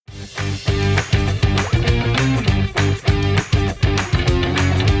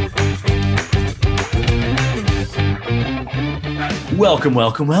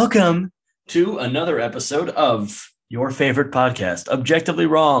Welcome to another episode of your favorite podcast, Objectively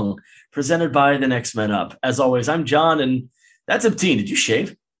Wrong, presented by the Next Men Up. As always, I'm John, and that's Abteen. Did you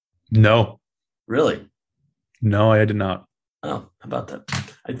shave? No. Really? No, I did not. Oh, how about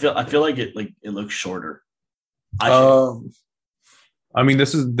that? I feel like it looks shorter. I mean,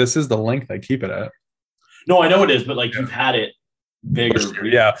 this is the length I keep it at. No, I know it is, but you've had it bigger.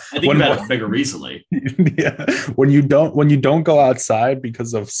 Yeah, I think you've had it bigger recently. Yeah, when you don't go outside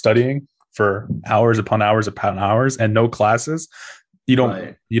because of studying for hours upon hours and no classes, you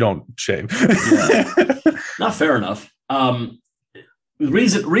don't shave. Yeah. Not fair enough.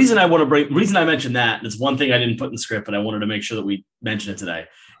 Reason I mentioned that, and it's one thing I didn't put in the script, but I wanted to make sure that we mention it today,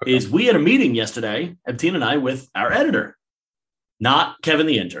 is we had a meeting yesterday, Abteen and I, with our editor, not Kevin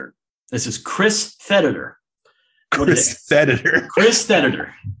the intern. This is Chris Theditor. Chris Theditor.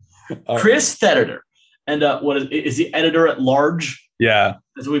 And what is he, editor at large? Yeah.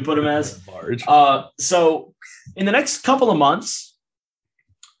 That's what we put him as. Large. So in the next couple of months,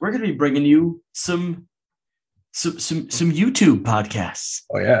 we're going to be bringing you some YouTube podcasts.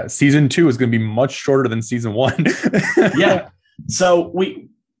 Oh yeah. Season 2 is going to be much shorter than season 1. Yeah. So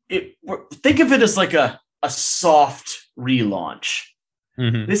think of it as like a soft relaunch.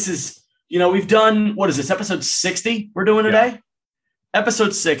 Mm-hmm. This is, we've done, what is this, episode 60 we're doing today? Yeah.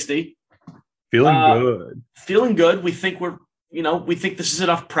 Episode 60. Feeling good. We think we think this is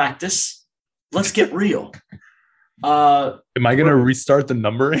enough practice. Let's get real. Am I going to restart the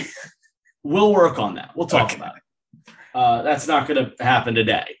numbering? We'll work on that. We'll talk about it. That's not going to happen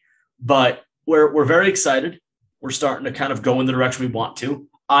today, but we're very excited. We're starting to kind of go in the direction we want to.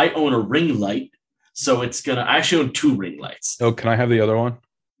 I own a ring light, so I actually own 2 ring lights. Oh, can I have the other one?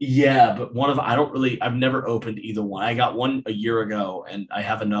 Yeah, but I've never opened either one. I got one a year ago, and I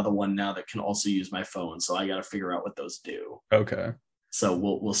have another one now that can also use my phone. So I got to figure out what those do. Okay. So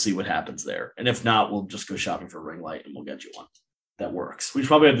we'll see what happens there. And if not, we'll just go shopping for a ring light and we'll get you one that works. We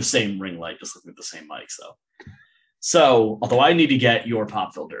probably have the same ring light, just with the same mics though. So, although I need to get your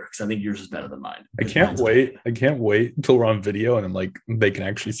pop filter because I think yours is better than mine. I can't wait until we're on video and then they can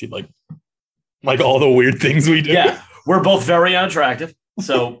actually see like all the weird things we do. Yeah, we're both very unattractive.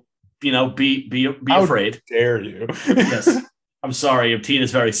 So, be afraid. How dare you? Yes. I'm sorry. Abteen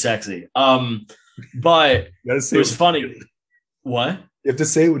is very sexy. But it was funny. Feeling. What? You have to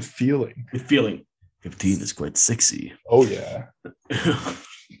say it with feeling. With feeling. Abteen is quite sexy. Oh yeah.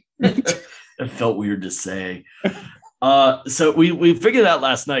 It felt weird to say. So we figured out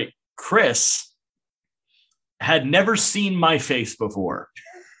last night, Chris had never seen my face before.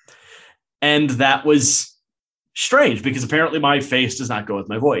 And that was strange because apparently my face does not go with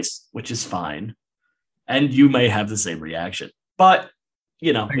my voice, which is fine. And you may have the same reaction. But,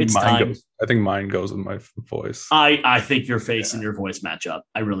 it's time. I think mine goes with my voice. I think your face and your voice match up.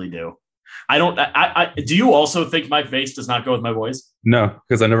 I really do. Do you also think my face does not go with my voice? No,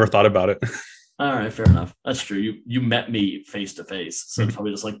 because I never thought about it. All right, fair enough. That's true. You met me face to face. So it's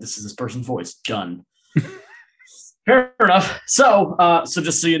probably just like, this is this person's voice. Done. Fair enough. So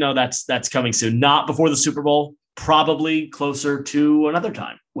just so you know, that's coming soon. Not before the Super Bowl. Probably closer to another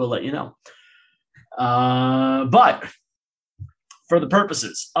time. We'll let you know. But for the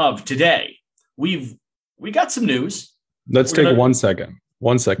purposes of today, we got some news. Let's take 1 second.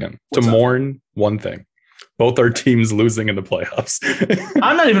 1 second to mourn one thing. Both our teams losing in the playoffs.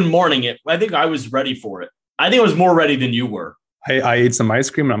 I'm not even mourning it. I think I was ready for it. I think I was more ready than you were. I ate some ice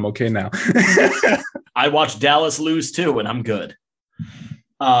cream and I'm okay now. I watched Dallas lose too, and I'm good.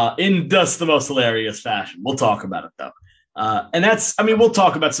 In just the most hilarious fashion. We'll talk about it though. We'll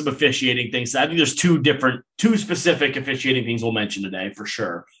talk about some officiating things. I think there's two specific officiating things we'll mention today for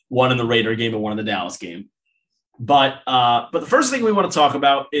sure. One in the Raider game and one in the Dallas game. But the first thing we want to talk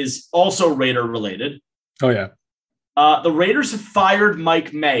about is also Raider related. Oh yeah. The Raiders have fired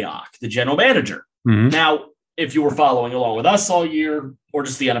Mike Mayock, the general manager. Mm-hmm. Now, if you were following along with us all year, or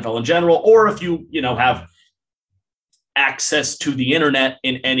just the NFL in general, or if you have access to the internet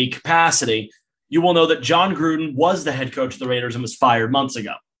in any capacity, you will know that John Gruden was the head coach of the Raiders and was fired months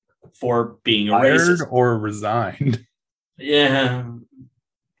ago for being a racist. Fired or resigned? Yeah,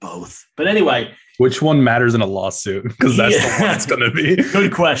 both. But anyway. Which one matters in a lawsuit? Because that's the one it's going to be.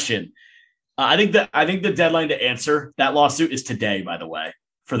 Good question. I think the deadline to answer that lawsuit is today, by the way,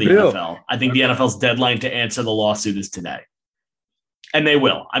 for the NFL. I think the NFL's deadline to answer the lawsuit is today. And they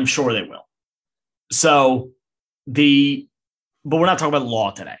will. I'm sure they will. So but we're not talking about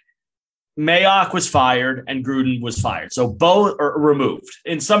law today. Mayock was fired and Gruden was fired. So both are removed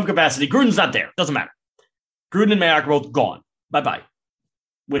in some capacity. Gruden's not there. Doesn't matter. Gruden and Mayock are both gone. Bye-bye.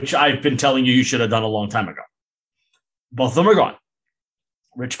 Which I've been telling you should have done a long time ago. Both of them are gone.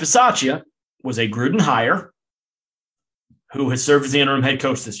 Rich Bisaccia was a Gruden hire who has served as the interim head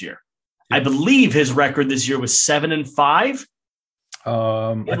coach this year. I believe his record this year was 7-5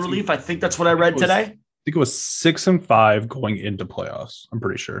 in relief. I think that's what I read today. I think it was 6-5 going into playoffs. I'm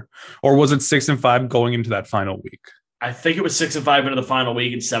pretty sure. Or was it 6-5 going into that final week? I think it was 6-5 into the final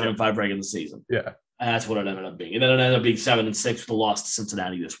week and 7-5 regular season. Yeah. And that's what it ended up being. And then it ended up being 7-6 with the loss to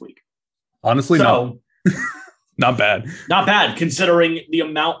Cincinnati this week. Honestly, no. Not bad. Not bad, considering the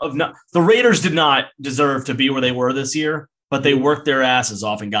amount of the Raiders did not deserve to be where they were this year, but they worked their asses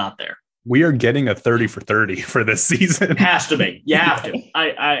off and got there. We are getting a 30 for 30 for this season. Has to be. You have to.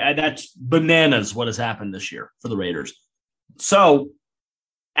 I that's bananas what has happened this year for the Raiders. So,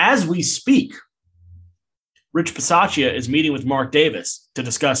 as we speak, Rich Bisaccia is meeting with Mark Davis to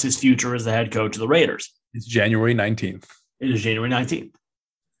discuss his future as the head coach of the Raiders. It's January 19th. It is January 19th.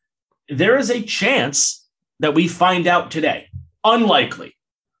 There is a chance that we find out today. Unlikely.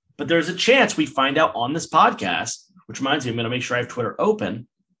 But there's a chance we find out on this podcast, which reminds me, I'm going to make sure I have Twitter open.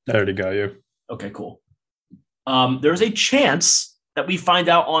 I already got you. Okay, cool. There's a chance that we find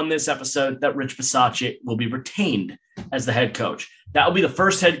out on this episode that Rich Bisaccia will be retained as the head coach. That will be the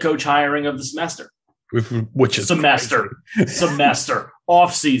first head coach hiring of the semester. Which is semester,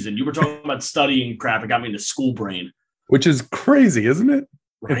 off season. You were talking about studying crap. It got me into school brain. Which is crazy, isn't it?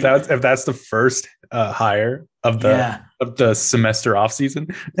 Right? If that's the first hire of the semester off season.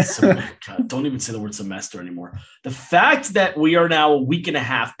 God, don't even say the word semester anymore. The fact that we are now a week and a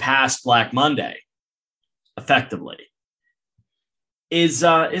half past Black Monday, effectively, is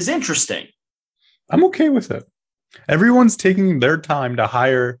interesting. I'm okay with it. Everyone's taking their time to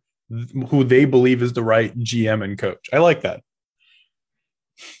hire who they believe is the right GM and coach. I like that.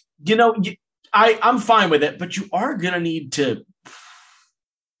 You know, I'm fine with it, but you are going to need to.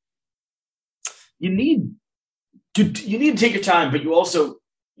 You need to take your time, but you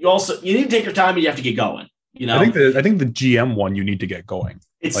need to take your time and you have to get going. You know, I think the GM one you need to get going.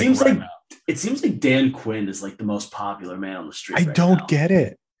 It seems like Dan Quinn is like the most popular man on the street. I don't get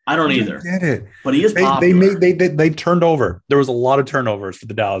it. I don't either. Get it. But he is popular. They turned over. There was a lot of turnovers for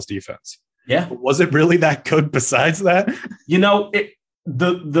the Dallas defense. Yeah. But was it really that good besides that? You know,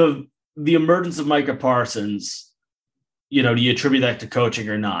 the emergence of Micah Parsons, you know, do you attribute that to coaching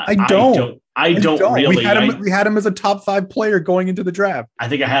or not? I don't really. We had him as a top 5 player going into the draft. I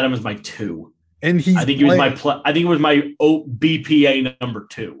think I had him as my 2. And I think it was my BPA number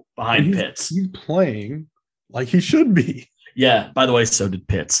 2 behind Pitts. He's playing like he should be. Yeah. By the way, so did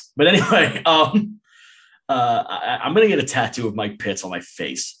Pitts. But anyway, I'm gonna get a tattoo of Mike Pitts on my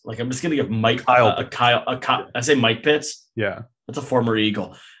face. Like I'm just gonna give Mike I say Mike Pitts. Yeah, that's a former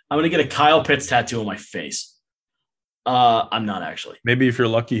Eagle. I'm gonna get a Kyle Pitts tattoo on my face. I'm not actually. Maybe if you're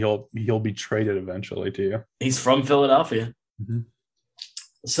lucky, he'll be traded eventually to you. He's from Philadelphia. Mm-hmm.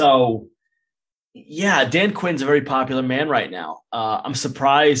 So, yeah, Dan Quinn's a very popular man right now. I'm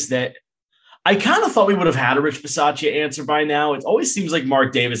surprised that I kind of thought we would have had a Rich Bisaccia answer by now. It always seems like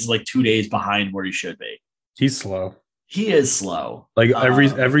Mark Davis is like 2 days behind where he should be. He's slow. He is slow. Like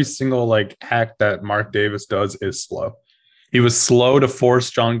every single like act that Mark Davis does is slow. He was slow to force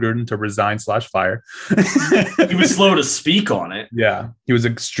John Gruden to resign/fire. He was slow to speak on it. Yeah, he was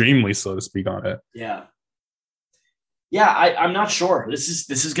extremely slow to speak on it. Yeah. I'm not sure. This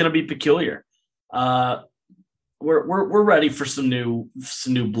is going to be peculiar. We're ready for some new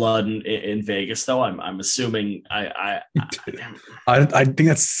blood in Vegas, though. I'm assuming. I think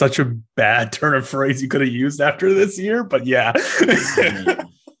that's such a bad turn of phrase you could have used after this year, but yeah.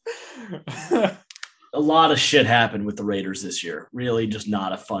 A lot of shit happened with the Raiders this year. Really, just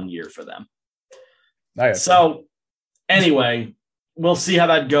not a fun year for them. So, anyway, we'll see how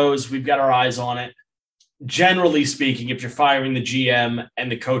that goes. We've got our eyes on it. Generally speaking, if you're firing the GM and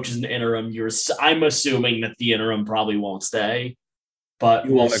the coach is an interim, I'm assuming that the interim probably won't stay, but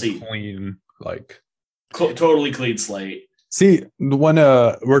we'll see. Totally clean slate. See, when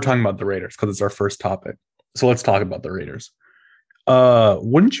we're talking about the Raiders because it's our first topic, so let's talk about the Raiders.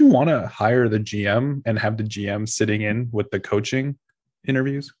 Wouldn't you want to hire the GM and have the GM sitting in with the coaching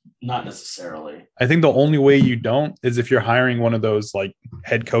interviews? Not necessarily. I think the only way you don't is if you're hiring one of those like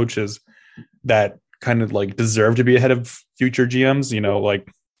head coaches that kind of like deserve to be ahead of future GMs, you know,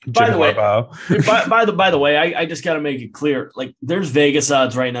 like by the way, I just got to make it clear. Like there's Vegas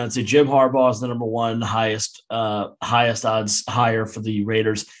odds right now. It's a Jim Harbaugh is the number 1 highest odds hire for the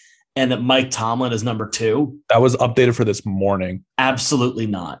Raiders. And that Mike Tomlin is number 2. That was updated for this morning. Absolutely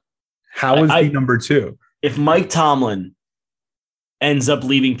not. How is he number 2? If Mike Tomlin ends up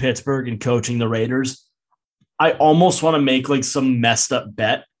leaving Pittsburgh and coaching the Raiders, I almost want to make like some messed up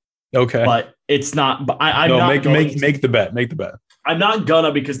bet. Okay. But it's not. But make the bet. Make the bet. I'm not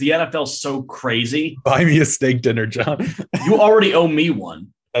gonna because the NFL's so crazy. Buy me a steak dinner, John. You already owe me one.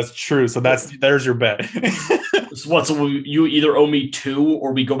 That's true. So there's your bet. So you either owe me 2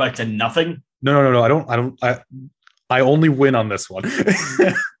 or we go back to nothing? No. I only win on this one.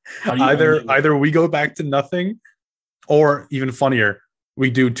 Either we go back to nothing, or even funnier, we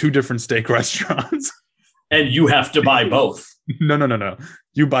do 2 different steak restaurants. And you have to buy both. No.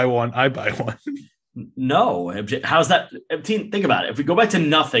 You buy one, I buy one. No. How's that? Think about it. If we go back to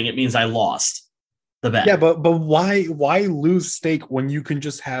nothing, it means I lost the bet. Yeah, but why lose steak when you can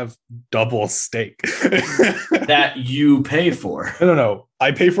just have double steak? That you pay for. No.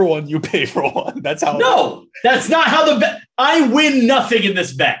 I pay for one, you pay for one. That's how. No, that's not how the bet. I win nothing in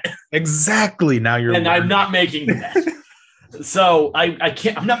this bet. Exactly. Now you're. And I'm not making the bet. So I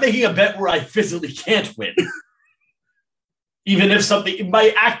can't. I'm not making a bet where I physically can't win. Even if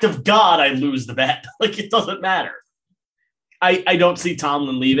by act of God, I lose the bet. Like, it doesn't matter. I don't see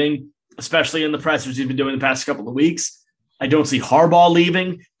Tomlin leaving, especially in the pressers he's been doing the past couple of weeks. I don't see Harbaugh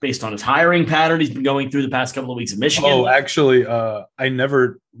leaving based on his hiring pattern he's been going through the past couple of weeks in Michigan. Oh, actually, I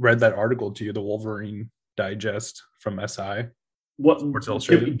never read that article to you, the Wolverine Digest from SI. What?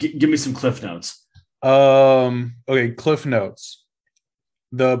 Give me some cliff notes. Okay, cliff notes.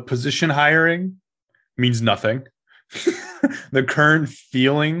 The position hiring means nothing. The current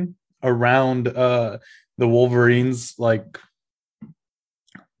feeling around the Wolverines, like,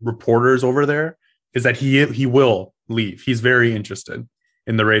 reporters over there, is that he will leave. He's very interested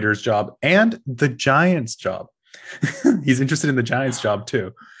in the Raiders job and the Giants job. He's interested in the Giants job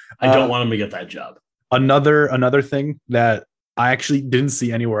too. I don't want him to get that job. Another thing that I actually didn't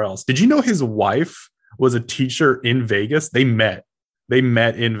see anywhere else. Did you know his wife was a teacher in Vegas? They met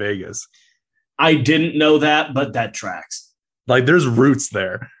in Vegas. I didn't know that, but that tracks. Like, there's roots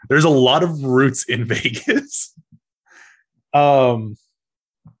there. There's a lot of roots in Vegas.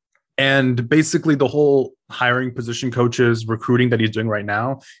 And basically the whole hiring position coaches, recruiting that he's doing right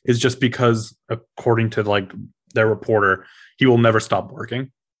now is just because, according to like their reporter, he will never stop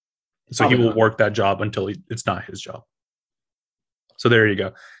working. So he will work that job until it's not his job. So there you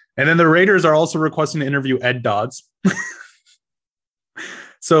go. And then the Raiders are also requesting to interview Ed Dodds.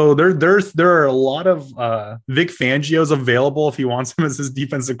 So there are a lot of Vic Fangio's available if he wants him as his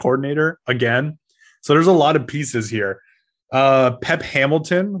defensive coordinator again. So there's a lot of pieces here. Pep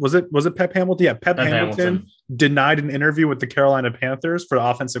Hamilton, was it Pep Hamilton? Yeah, Pep Hamilton denied an interview with the Carolina Panthers for the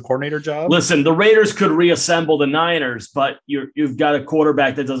offensive coordinator job. Listen, the Raiders could reassemble the Niners, but you've got a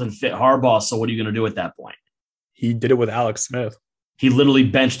quarterback that doesn't fit Harbaugh. So what are you going to do at that point? He did it with Alex Smith. He literally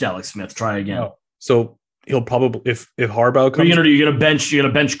benched Alex Smith. Try again. Oh, so he'll probably if Harbaugh comes. What are you going to do? You're going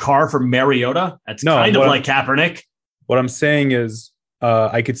to bench Carr for Mariota? That's kind of like Kaepernick. What I'm saying is,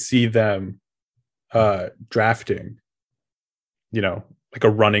 I could see them drafting, like a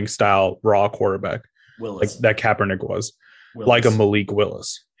running style raw quarterback, Willis. Like that Kaepernick was, Willis. Like a Malik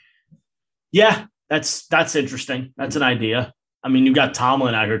Willis. Yeah, that's interesting. That's an idea. I mean, you've got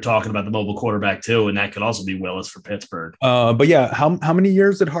Tomlin out here talking about the mobile quarterback too, and that could also be Willis for Pittsburgh. But yeah, how many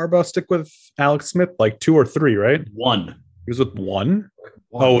years did Harbaugh stick with Alex Smith? Like 2 or 3, right? 1. He was with 1?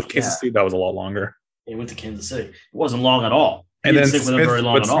 With Kansas City, that was a lot longer. He went to Kansas City. It wasn't long at all. And then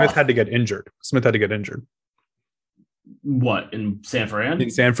Smith had to get injured. What, in San Fran? In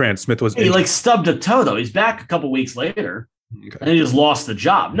San Fran, Smith was injured. He stubbed a toe, though. He's back a couple weeks later, and he just lost the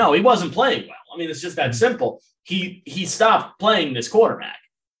job. No, he wasn't playing well. I mean, it's just that simple. He stopped playing this quarterback,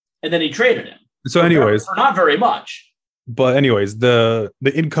 and then he traded him. So anyways. For not very much. But anyways, the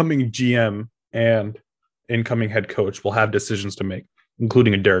incoming GM and incoming head coach will have decisions to make,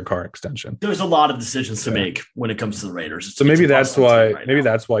 including a Derek Carr extension. There's a lot of decisions to make when it comes to the Raiders. So maybe that's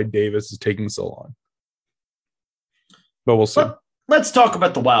why Davis is taking so long. But we'll see. Let's talk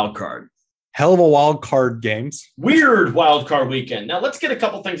about the wild card. Hell of a wild card games. Weird wild card weekend. Now let's get a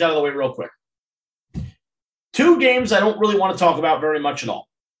couple things out of the way real quick. 2 games I don't really want to talk about very much at all.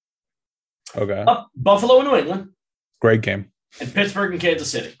 Okay. Buffalo and New England. Great game. And Pittsburgh and Kansas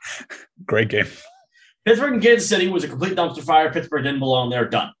City. Great game. Pittsburgh and Kansas City was a complete dumpster fire. Pittsburgh didn't belong there.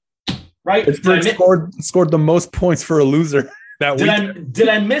 Done. Right? Pittsburgh scored the most points for a loser that week. Did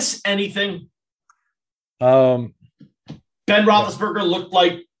I miss anything? Ben Roethlisberger looked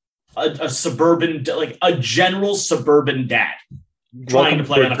like a suburban, like a general suburban dad trying to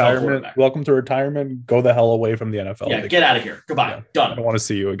play NFL quarterback. Welcome to retirement. Go the hell away from the NFL. Yeah, get out of here. Goodbye. Yeah, done. I don't want to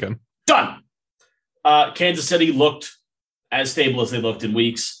see you again. Done. Kansas City looked as stable as they looked in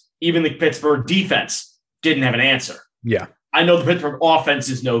weeks. Even the Pittsburgh defense didn't have an answer. Yeah. I know the Pittsburgh offense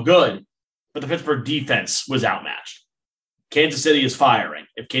is no good, but the Pittsburgh defense was outmatched. Kansas City is firing.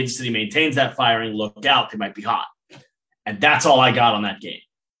 If Kansas City maintains that firing, look out. They might be hot. And that's all I got on that game.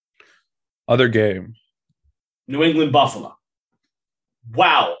 Other game. New England Buffalo.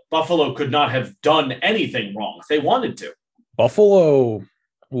 Wow, Buffalo could not have done anything wrong if they wanted to. Buffalo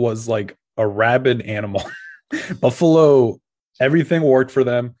was like a rabid animal. Buffalo, everything worked for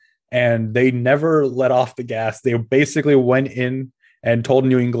them, and they never let off the gas. They basically went in and told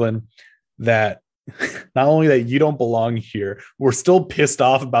New England that not only that you don't belong here, we're still pissed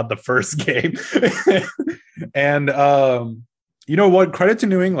off about the first game. And you know what? Credit to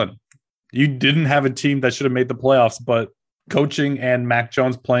New England. You didn't have a team that should have made the playoffs, but coaching and Mac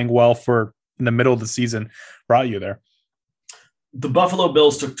Jones playing well for in the middle of the season brought you there. The Buffalo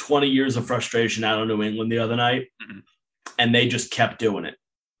Bills took 20 years of frustration out of New England the other night, and they just kept doing it.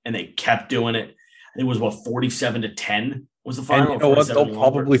 And they kept doing it. It was, 47-10 was the final? And you know what? They'll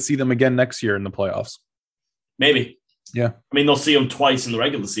probably see them again next year in the playoffs. Maybe. Yeah. I mean, they'll see them twice in the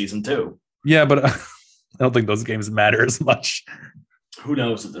regular season, too. Yeah, but I don't think those games matter as much. Who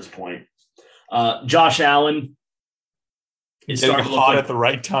knows at this point? Josh Allen is starting to look hot at the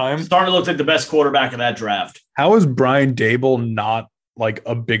right time. Starting to look like the best quarterback of that draft. How is Brian Daboll not like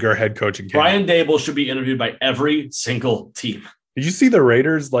a bigger head coaching candidate? Brian Daboll should be interviewed by every single team. Did you see the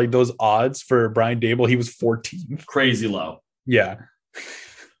Raiders, like those odds for Brian Daboll? He was 14. Crazy low. Yeah.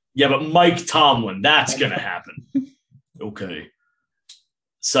 Yeah, but Mike Tomlin, that's going to happen. Okay.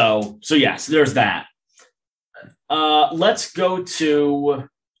 So yes, there's that. Let's go to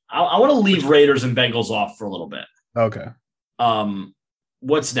I want to leave Raiders and Bengals off for a little bit. Okay.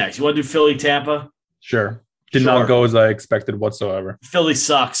 What's next? You want to do Philly, Tampa? Sure. Did not go as I expected whatsoever. Philly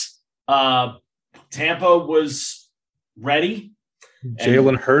sucks. Tampa was ready.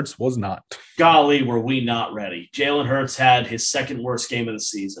 Jalen Hurts was not. Golly, were we not ready. Jalen Hurts had his second worst game of the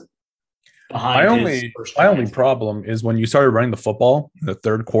season. My only problem is when you started running the football in the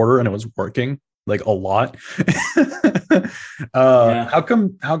third quarter and it was working like a lot. Yeah. How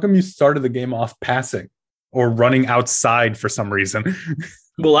come you started the game off passing or running outside for some reason?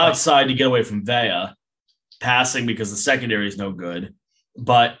 Well, outside to get away from Vea, passing because the secondary is no good.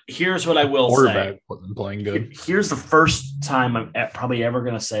 But here's what I will say. Quarterback wasn't playing good. Here's the first time I'm probably ever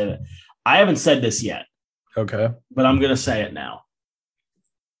going to say that. I haven't said this yet. Okay. But I'm going to say it now.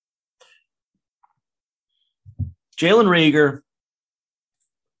 Jalen Reagor,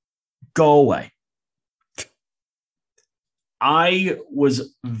 go away. I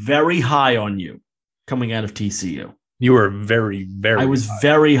was very high on you coming out of TCU. You were very, very I was high.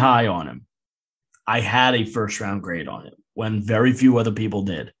 very high on him. I had a first-round grade on him when very few other people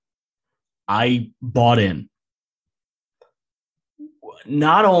did. I bought in.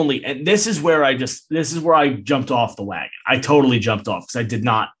 Not only, and this is where I jumped off the wagon. I totally jumped off because I did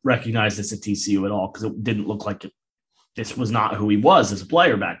not recognize this at TCU at all because it didn't look like it. This was not who he was as a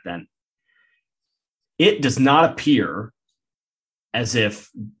player back then. It does not appear as if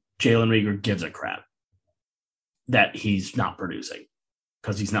Jalen Reagor gives a crap that he's not producing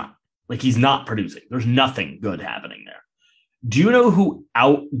because he's not. Like, he's not producing. There's nothing good happening there. Do you know who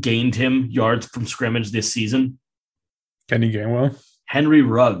outgained him yards from scrimmage this season? Kenny Gainwell? Henry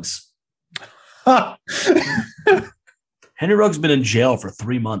Ruggs. Henry Ruggs has been in jail for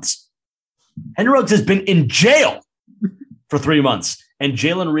 3 months. Henry Ruggs has been in jail for 3 months, and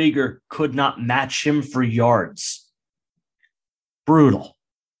Jalen Reagor could not match him for yards. Brutal.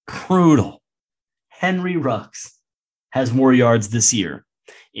 Henry Ruggs has more yards this year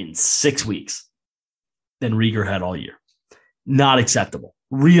in 6 weeks than Reagor had all year. Not acceptable.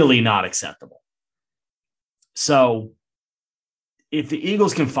 Really not acceptable. So if the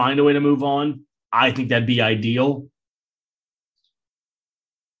Eagles can find a way to move on, I think that'd be ideal.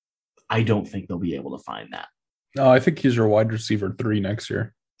 I don't think they'll be able to find that. No, I think he's your wide receiver 3 next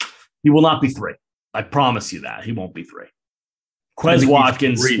year. He will not be 3. I promise you that. He won't be 3. Quez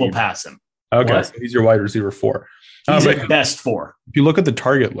Watkins will pass him. Okay, so he's your wide receiver 4. He's at best 4. If you look at the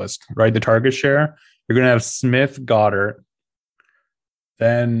target list, right, the target share, you're going to have Smith, Goddard,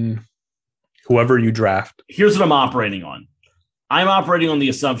 then whoever you draft. Here's what I'm operating on. I'm operating on the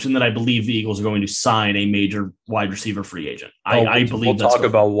assumption that I believe the Eagles are going to sign a major wide receiver free agent. I believe we'll talk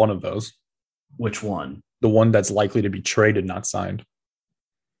about one of those. Which one? The one that's likely to be traded, not signed.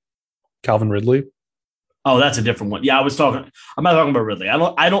 Calvin Ridley. Oh, that's a different one. Yeah, I'm not talking about Ridley.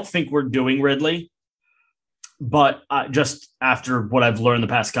 I don't think we're doing Ridley. But just after what I've learned the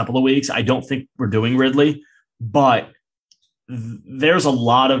past couple of weeks, I don't think we're doing Ridley. But there's a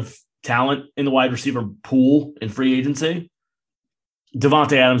lot of talent in the wide receiver pool in free agency.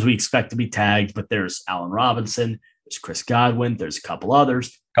 Devontae Adams, we expect to be tagged, but there's Allen Robinson, there's Chris Godwin, there's a couple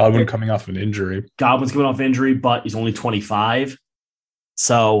others. Godwin coming off an injury. Godwin's coming off injury, but he's only 25.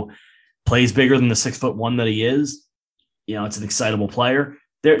 So plays bigger than the 6'1" that he is. It's an excitable player.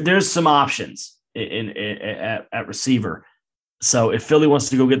 There's some options at receiver. So if Philly wants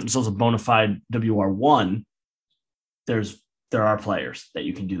to go get themselves a bona fide WR1, there are players that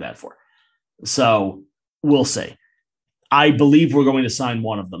you can do that for. So we'll see. I believe we're going to sign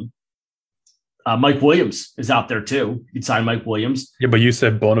one of them. Mike Williams is out there too. You'd sign Mike Williams. Yeah, but you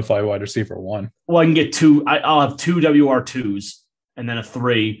said bona fide wide receiver 1. Well, I can get 2. I'll have 2 WR2s and then a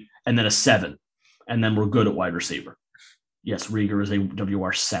 3 and then a 7. And then we're good at wide receiver. Yes, Rieger is a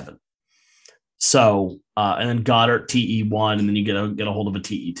WR7. So, and then Goddard, TE1, and then you get a hold of a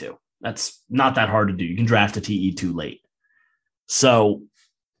TE2. That's not that hard to do. You can draft a TE2 late. So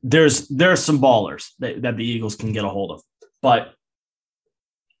there's some ballers that the Eagles can get a hold of. But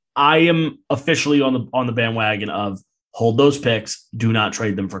I am officially on the bandwagon of hold those picks. Do not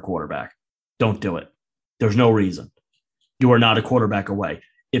trade them for quarterback. Don't do it. There's no reason. You are not a quarterback away.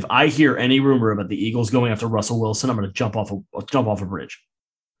 If I hear any rumor about the Eagles going after Russell Wilson, I'm going to jump off a bridge.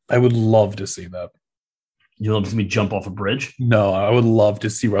 I would love to see that. You love to see me jump off a bridge? No, I would love to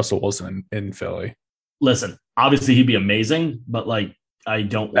see Russell Wilson in Philly. Listen, obviously he'd be amazing, but I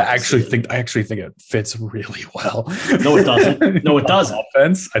don't. I actually think it fits really well. No, it doesn't. No, it doesn't.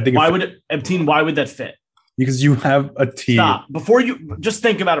 Offense. I think. Why would that fit? Because you have a team. Stop. Before you just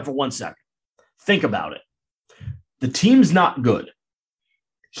think about it for 1 second. Think about it. The team's not good.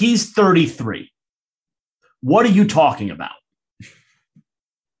 He's 33. What are you talking about?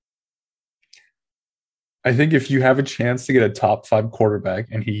 I think if you have a chance to get a top 5 quarterback,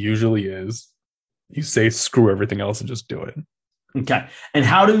 and he usually is, you say screw everything else and just do it. Okay. And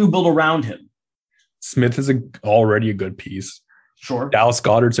how do you build around him? Smith is already a good piece. Sure. Dallas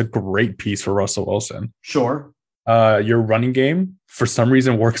Goedert's a great piece for Russell Wilson. Sure. Your running game, for some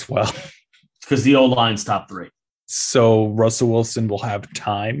reason, works well. Because the O-line's top 3. So Russell Wilson will have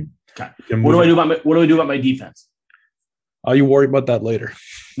time. Okay. What do I do about my defense? You worry about that later.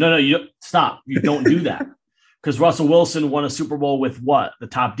 No, you stop. You don't do that. Because Russell Wilson won a Super Bowl with what? The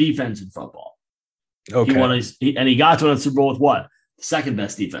top defense in football. Okay. He got to win a Super Bowl with what? The second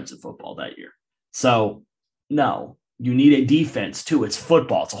best defense in football that year. So, no, you need a defense too. It's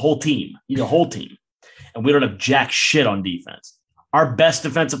football. It's a whole team. You need a whole team. And we don't have jack shit on defense. Our best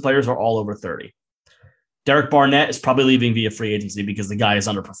defensive players are all over 30. Derek Barnett is probably leaving via free agency because the guy has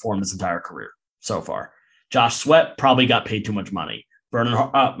underperformed his entire career so far. Josh Sweat probably got paid too much money.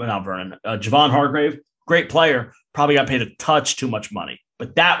 Javon Hargrave, great player, probably got paid a touch too much money,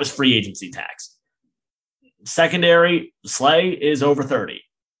 but that was free agency tax. Secondary, Slay is over 30.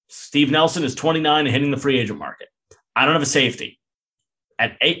 Steve Nelson is 29 and hitting the free agent market. I don't have a safety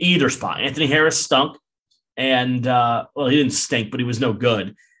at either spot. Anthony Harris stunk, and he didn't stink, but he was no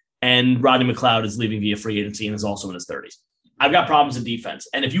good. And Rodney McLeod is leaving via free agency and is also in his 30s. I've got problems in defense.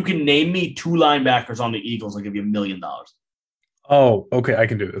 And if you can name me 2 linebackers on the Eagles, I'll give you $1 million. Oh, okay. I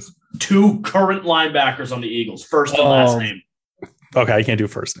can do this. 2 current linebackers on the Eagles, first and last name. Okay, I can't do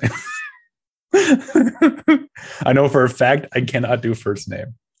first name. I know for a fact I cannot do first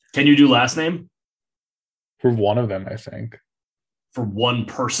name. Can you do last name? For one of them, I think. For one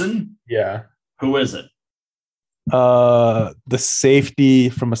person? Yeah. Who is it? The safety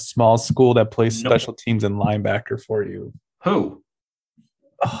from a small school that plays special teams and linebacker for you. Who?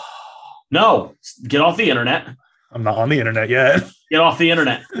 No, get off the internet. I'm not on the internet yet. Get off the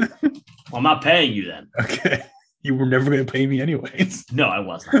internet. Well, I'm not paying you then. Okay. You were never going to pay me anyways. No, I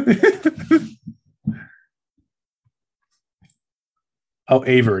wasn't.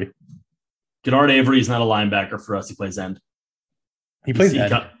 Avery. Gennard Avery is not a linebacker for us. He plays end. He plays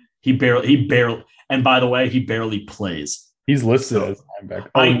end. He barely. And by the way, he barely plays. He's listed as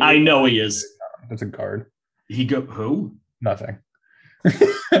linebacker. I know he is. That's a guard. Who? Nothing.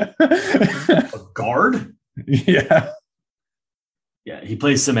 A guard? Yeah. Yeah, he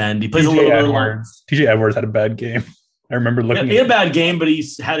plays some end. He plays a little bit of line. TJ Edwards had a bad game. I remember looking. He had a bad game, but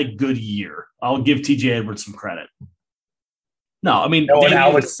he's had a good year. I'll give TJ Edwards some credit. No, I mean, and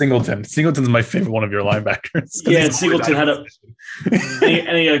Alex Singleton. Singleton's my favorite one of your linebackers. Yeah, and Singleton had he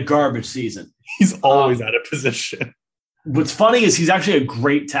had a garbage season. He's always out of position. What's funny is he's actually a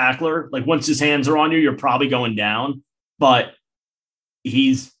great tackler. Like once his hands are on you, you're probably going down, but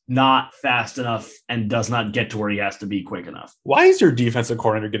he's not fast enough and does not get to where he has to be quick enough. Why is your defensive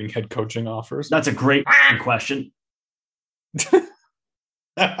coordinator getting head coaching offers? That's a great question.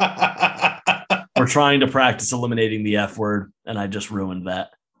 We're trying to practice eliminating the F word, and I just ruined that.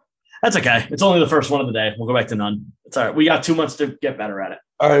 That's okay. It's only the first one of the day. We'll go back to none. It's all right. We got 2 months to get better at it.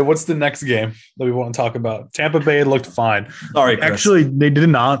 All right. What's the next game that we want to talk about? Tampa Bay looked fine. Sorry, Chris. Actually, they did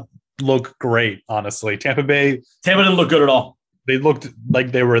not look great, honestly. Tampa didn't look good at all. They looked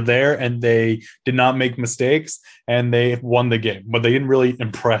like they were there and they did not make mistakes and they won the game, but they didn't really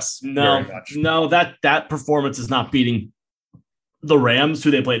impress very much. No, that performance is not beating the Rams,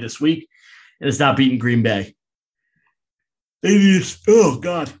 who they played this week, and it's not beating Green Bay. They need to, oh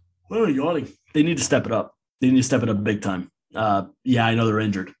God, why am I yawning? They need to step it up. They need to step it up big time. Yeah, I know they're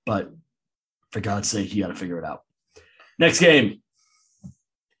injured, but for God's sake, you got to figure it out. Next game.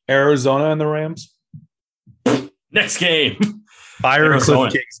 Arizona and the Rams. Next game. Fire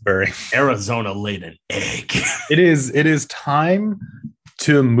Cliff Kingsbury. Arizona laid an egg. It is time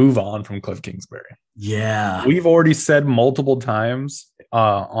to move on from Cliff Kingsbury. Yeah. We've already said multiple times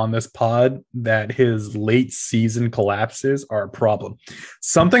on this pod that his late season collapses are a problem.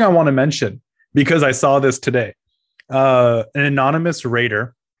 Something I want to mention, because I saw this today. An anonymous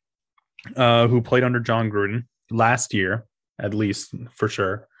Raider who played under John Gruden last year, at least for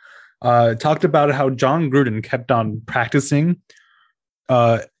sure, talked about how John Gruden kept on practicing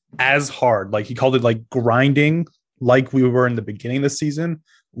as hard. Like he called it like grinding, like we were in the beginning of the season,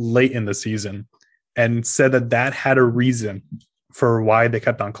 late in the season, and said that had a reason for why they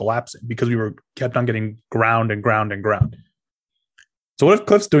kept on collapsing, because we kept on getting ground. So what if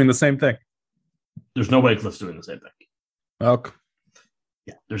Cliff's doing the same thing? There's no way Cliff's doing the same thing. Okay.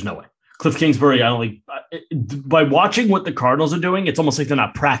 Yeah, there's no way. Cliff Kingsbury, I only by watching what the Cardinals are doing, it's almost like they're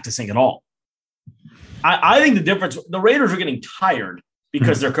not practicing at all. I think the difference, the Raiders are getting tired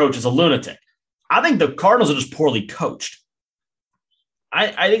because their coach is a lunatic. I think the Cardinals are just poorly coached.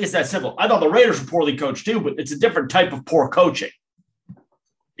 I think it's that simple. I thought the Raiders were poorly coached too, but it's a different type of poor coaching.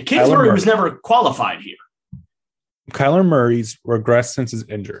 Kingsbury was never qualified here. Kyler Murray's regressed since his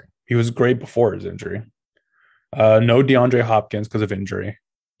injury. He was great before his injury. No DeAndre Hopkins because of injury.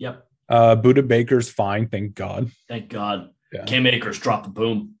 Yep. Budda Baker's fine, thank God. Thank God. Yeah. Cam Akers dropped the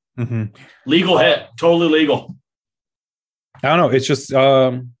boom. Mm-hmm. Legal hit. Totally legal. I don't know. It's just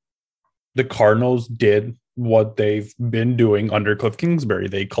the Cardinals did what they've been doing under Cliff Kingsbury.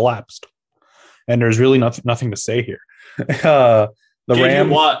 They collapsed. And there's really nothing to say here.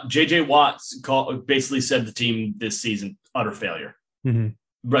 JJ Watt basically said the team this season, utter failure. Mm-hmm.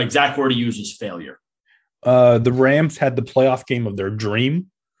 Right, exact word he used was failure. The Rams had the playoff game of their dream.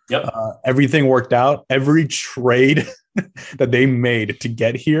 Yep. Everything worked out. Every trade that they made to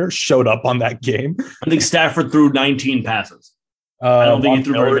get here showed up on that game. I think Stafford threw 19 passes. I don't think he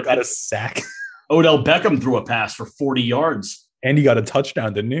threw very got a sack. Odell Beckham threw a pass for 40 yards. And he got a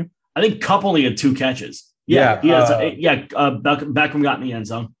touchdown, didn't he? I think Kupp only had 2 catches. Beckham got in the end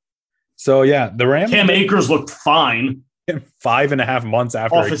zone. So, yeah, the Rams. Cam Akers looked fine. 5.5 months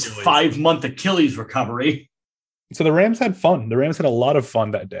after off his 5-month Achilles recovery. So the Rams had fun. The Rams had a lot of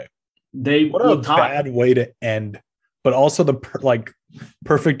fun that day. What a bad way to end, but also the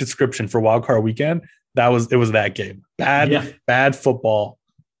perfect description for Wild Card Weekend. It was that game. Bad football,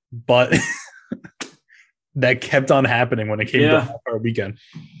 but that kept on happening when it came to Wild Card Weekend.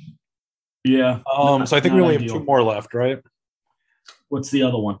 Yeah. So I think we only have 2 more left, right? What's the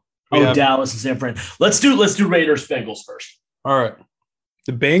other one? Dallas and San Fran. Let's do Raiders Bengals first. All right.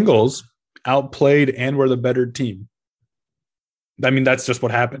 The Bengals outplayed and were the better team. I mean, that's just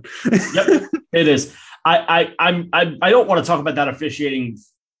what happened. Yep, it is. I don't want to talk about that officiating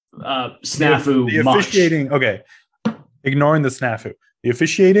snafu. The officiating, okay. Ignoring the snafu. The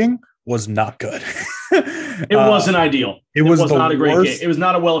officiating was not good. It wasn't ideal. It was not a great game. It was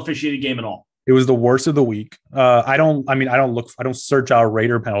not a well officiated game at all. It was the worst of the week. I don't search out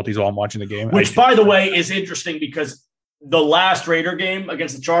Raider penalties while I'm watching the game. Which, by the way, is interesting because the last Raider game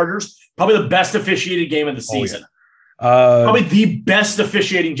against the Chargers, probably the best officiated game of the season. Probably the best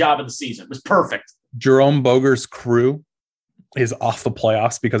officiating job of the season. It was perfect. Jerome Boger's crew is off the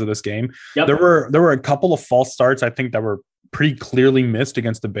playoffs because of this game. Yep. There were a couple of false starts, I think, that were pretty clearly missed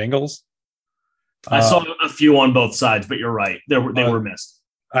against the Bengals. I saw a few on both sides, but you're right. They were missed.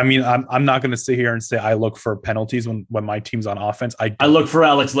 I mean, I'm not going to sit here and say I look for penalties when my team's on offense. I look for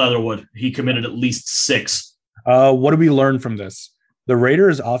Alex Leatherwood. He committed at least 6. What do we learn from this? The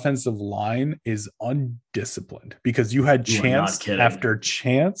Raiders' offensive line is undisciplined because you had chance after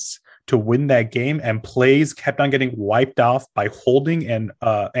chance to win that game, and plays kept on getting wiped off by holding and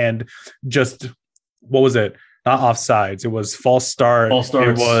just what was it? Not offsides. It was false start. False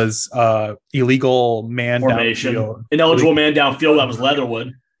starts. It was illegal man formation. Downfield. Ineligible man downfield. That was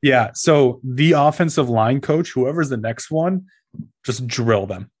Leatherwood. Yeah. So the offensive line coach, whoever's the next one, just drill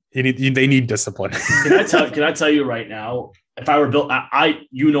them. They need discipline. Can I tell you right now? If I were built, I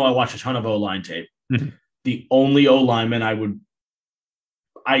watch a ton of O-line tape. Mm-hmm. The only O-lineman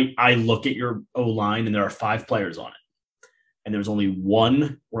I look at your O-line and there are 5 players on it. And there's only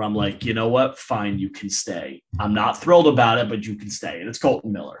one where I'm like, you know what? Fine, you can stay. I'm not thrilled about it, but you can stay. And it's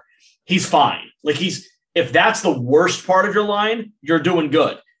Colton Miller. He's fine. If that's the worst part of your line, you're doing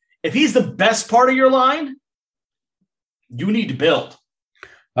good. If he's the best part of your line, you need to build.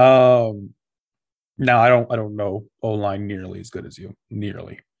 Now I don't know O-line nearly as good as you.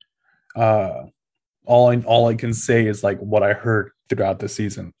 Nearly. All I can say is like what I heard throughout the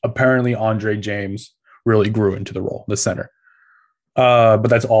season. Apparently, Andre James really grew into the role, the center. But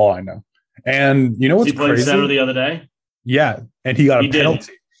that's all I know. And you know what's crazy? He played center the other day. Yeah, and he got a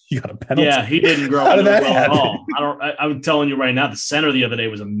penalty. He got a penalty. Yeah, he didn't grow into well at all. I'm telling you right now, the center the other day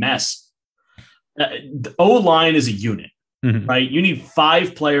was a mess. The O-line is a unit, right? You need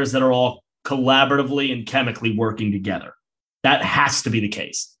 5 players that are all collaboratively and chemically working together. That has to be the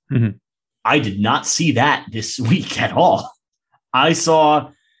case. I did not see that this week at all. I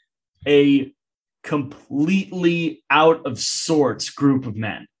saw a completely out of sorts group of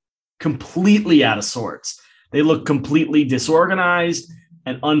men. Completely out of sorts. They look completely disorganized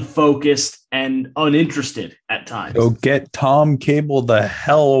and unfocused and uninterested at times. So get Tom Cable the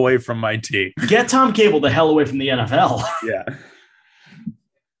hell away from my team. Get Tom Cable the hell away from the NFL. Yeah.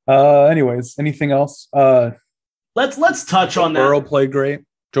 Anyways, anything else? Let's touch on that. Joe Burrow played great.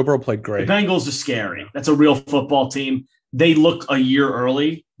 The Bengals are scary. That's a real football team. They look a year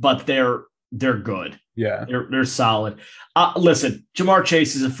early, but they're good. Yeah. They're solid. Listen, Jamar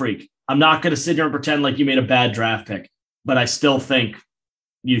Chase is a freak. I'm not going to sit here and pretend like you made a bad draft pick, but I still think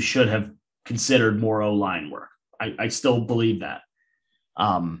you should have considered more O-line work. I still believe that.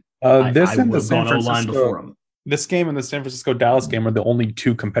 This and the San Francisco, this game and the San Francisco-Dallas game are the only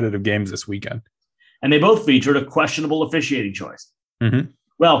 2 competitive games this weekend. And they both featured a questionable officiating choice.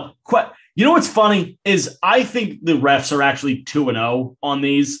 Well, you know what's funny is I think the refs are actually 2-0 on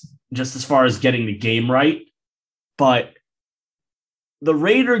these, just as far as getting the game right. But the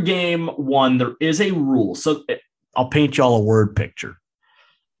Raider game one, there is a rule. So I'll paint y'all a word picture.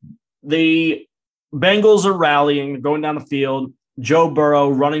 The Bengals are rallying, going down the field. Joe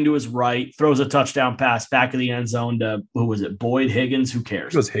Burrow running to his right, throws a touchdown pass back of the end zone to, who was it, Boyd Higgins? Who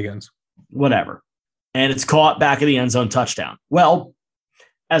cares? It was Higgins. Whatever. And it's caught back of the end zone, touchdown. Well,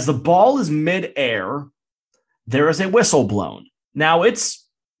 as the ball is midair, there is a whistle blown. Now, it's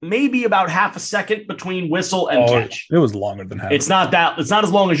maybe about half a second between whistle and catch. It was longer than half. It's not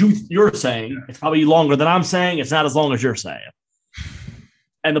as long as you're saying. It's probably longer than I'm saying. It's not as long as you're saying.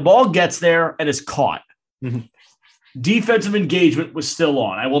 And the ball gets there and is caught. Defensive engagement was still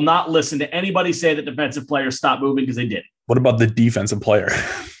on. I will not listen to anybody say that defensive players stopped moving because they didn't. What about the defensive player?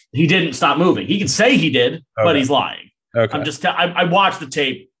 He didn't stop moving. He can say he did, but he's lying. Okay. I watched the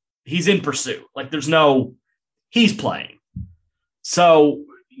tape. He's in pursuit. Like he's playing. So,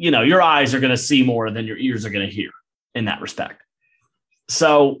 your eyes are going to see more than your ears are going to hear in that respect.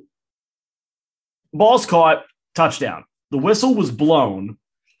 So, ball's caught, touchdown. The whistle was blown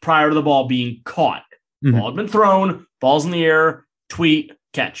prior to the ball being caught. Ball had been thrown, ball's in the air, tweet,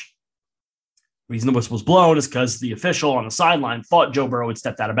 catch. The reason the whistle was blown is because the official on the sideline thought Joe Burrow had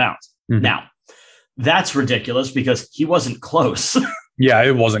stepped out of bounds. Now, that's ridiculous because he wasn't close. Yeah,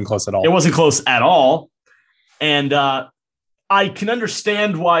 it wasn't close at all. It wasn't close at all. And I can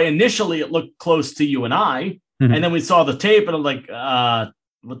understand why initially it looked close to you and I. And then we saw the tape and I'm like,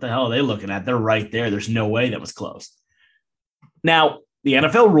 what the hell are they looking at? They're right there. There's no way that was close. Now, the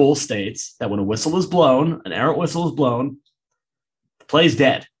NFL rule states that when a whistle is blown, an errant whistle is blown, the play's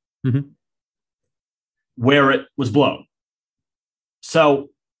dead where it was blown.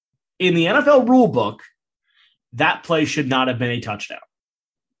 So in the NFL rule book, that play should not have been a touchdown.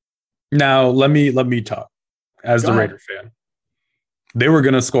 Now, let me talk as the Raider fan. They were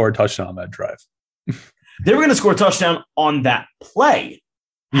going to score a touchdown on that drive. They were going to score a touchdown on that play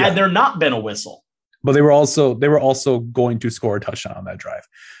had there not been a whistle. But they were also going to score a touchdown on that drive.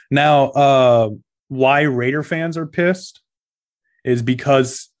 Now, why Raider fans are pissed is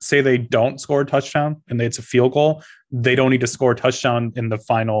because, say they don't score a touchdown and it's a field goal, they don't need to score a touchdown in the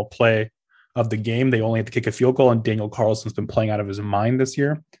final play of the game. They only have to kick a field goal, and Daniel Carlson's been playing out of his mind this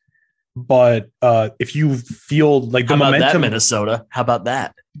year. But if you feel like the momentum, that, Minnesota, how about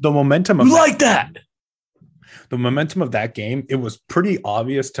that? The momentum of that. The momentum of that game, it was pretty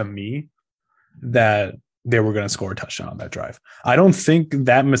obvious to me that they were going to score a touchdown on that drive. I don't think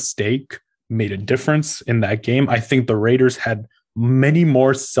that mistake made a difference in that game. I think the Raiders had many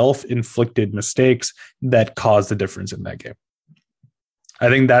more self-inflicted mistakes that caused the difference in that game. I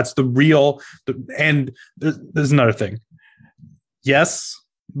think that's and there's another thing. Yes,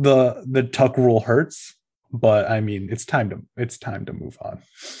 the tuck rule hurts, but I mean, it's time to move on.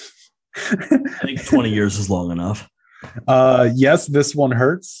 I think 20 years is long enough. Yes, this one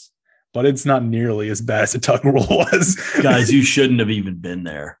hurts, but it's not nearly as bad as the Tuck rule was. Guys, you shouldn't have even been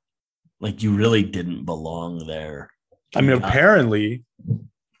there. Like, you really didn't belong there. I mean, apparently,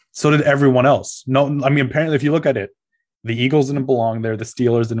 so did everyone else. No, I mean, apparently, if you look at it, the Eagles didn't belong there. The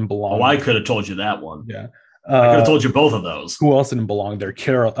Steelers didn't belong. Oh, I could have told you that one. Yeah. I could have told you both of those. Who else didn't belong there?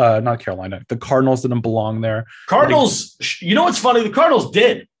 Not Carolina. The Cardinals didn't belong there. Cardinals, you know what's funny? The Cardinals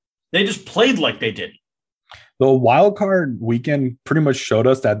did. They just played like they did. The wild card weekend pretty much showed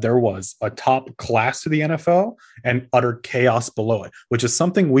us that there was a top class to the NFL and utter chaos below it, which is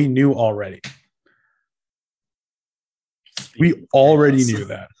something we knew already. We already knew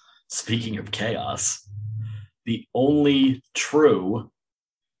that. Speaking of chaos, the only true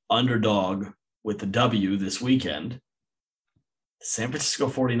underdog with the W this weekend, the San Francisco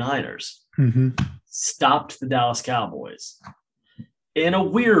 49ers, stopped the Dallas Cowboys in a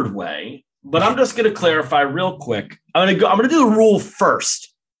weird way. But I'm just going to clarify real quick. I'm going to do the rule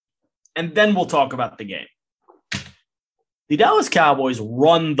first, and then we'll talk about the game. The Dallas Cowboys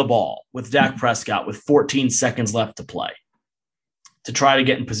run the ball with Dak Prescott with 14 seconds left to play to try to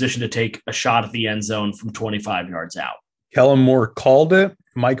get in position to take a shot at the end zone from 25 yards out. Kellen Moore called it.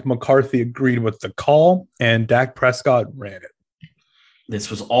 Mike McCarthy agreed with the call, and Dak Prescott ran it.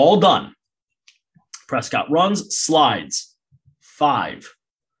 This was all done. Prescott runs, slides. 5,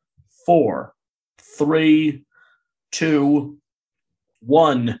 4, 3, 2,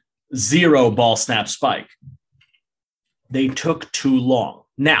 1, 0 ball snap spike. They took too long.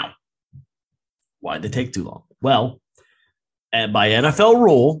 Now, why'd they take too long? Well, and by NFL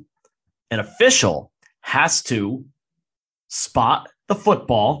rule, an official has to spot the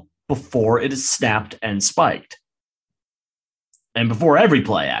football before it is snapped and spiked. And before every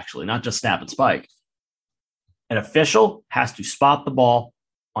play, actually, not just snap and spike. An official has to spot the ball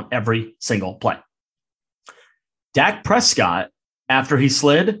on every single play. Dak Prescott, after he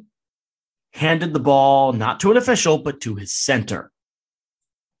slid, handed the ball not to an official, but to his center.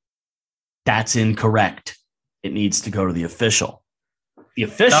 That's incorrect. It needs to go to the official. The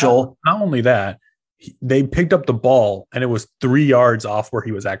official... Not only that, they picked up the ball, and it was 3 yards off where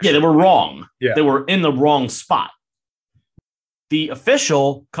he was actually... Yeah, they were wrong. Yeah. They were in the wrong spot. The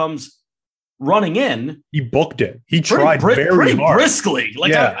official comes running in. He booked it. He tried very hard. Briskly.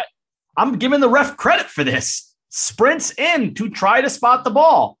 Like, yeah. I'm giving the ref credit for this. Sprints in to try to spot the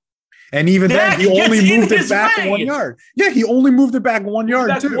ball. And even then, he only moved it back 1 yard. Yeah, he only moved it back 1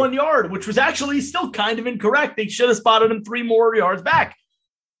 yard, too. 1 yard, which was actually still kind of incorrect. They should have spotted him 3 more yards back.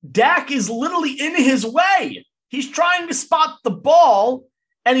 Dak is literally in his way. He's trying to spot the ball,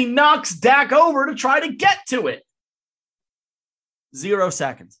 and he knocks Dak over to try to get to it. 0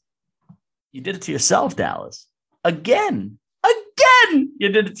 seconds. You did it to yourself, Dallas. Again, you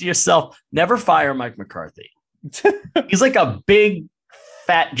did it to yourself. Never fire Mike McCarthy. He's like a big,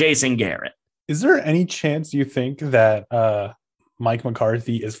 fat Jason Garrett. Is there any chance you think that Mike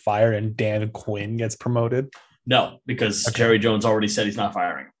McCarthy is fired and Dan Quinn gets promoted? No, because Jerry Jones already said he's not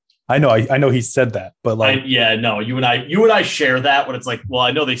firing. I know he said that, but like, you and I share that when it's like, well,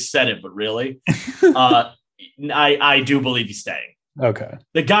 I know they said it, but really, I do believe he's staying. Okay.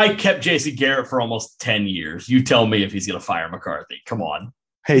 The guy kept Jason Garrett for almost 10 years. You tell me if he's going to fire McCarthy. Come on.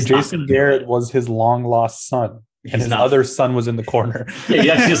 Hey, Jason Garrett was his long lost son, and his other son was in the corner. Yeah, he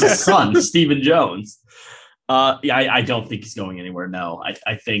actually has a son, Stephen Jones. I don't think he's going anywhere. No,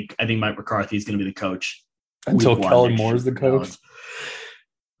 I think Mike McCarthy is going to be the coach until Kellen Moore is the coach.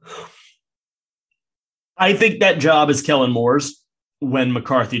 I think that job is Kellen Moore's when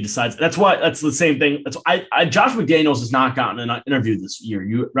McCarthy decides. That's the same thing. Josh McDaniels has not gotten an interview this year.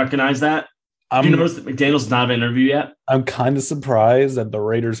 You recognize that? Do you notice that McDaniels does not have an interview yet? I'm kind of surprised that the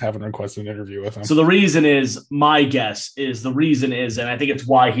Raiders haven't requested an interview with him. So my guess is, and I think it's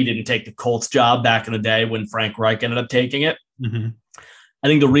why he didn't take the Colts job back in the day when Frank Reich ended up taking it. Mm-hmm. I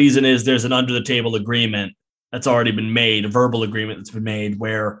think the reason is there's an under-the-table agreement that's already been made, a verbal agreement that's been made,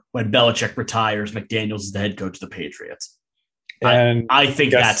 where when Belichick retires, McDaniels is the head coach of the Patriots. And I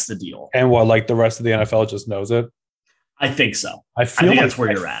think that's the deal. And what, like the rest of the NFL just knows it? I think so. I think that's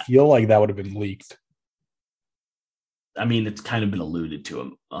where you're at. I feel like that would have been leaked. I mean, it's kind of been alluded to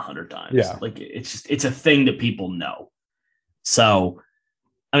him 100 times. Yeah. Like, it's a thing that people know. So,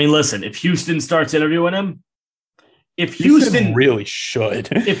 I mean, listen, if Houston starts interviewing him, Houston really should.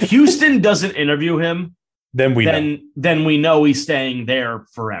 If Houston doesn't interview him, then we know he's staying there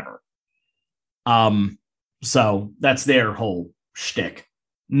forever. So that's their whole shtick.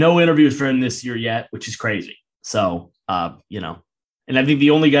 No interviews for him this year yet, which is crazy. So, and I think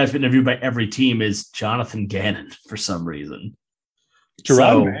the only guy who's been interviewed by every team is Jonathan Gannon for some reason.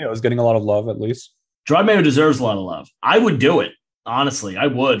 Gerard Mayo is getting a lot of love, at least. Gerard Mayo deserves a lot of love. I would do it. Honestly, I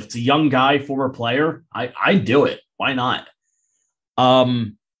would. It's a young guy, former player. I'd do it. Why not?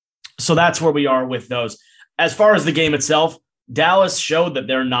 So that's where we are with those. As far as the game itself, Dallas showed that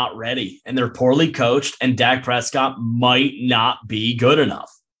they're not ready and they're poorly coached, and Dak Prescott might not be good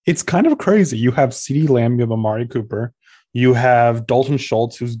enough. It's kind of crazy. You have CeeDee Lamb, you have Amari Cooper, you have Dalton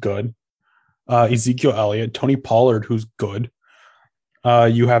Schultz, who's good, Ezekiel Elliott, Tony Pollard, who's good.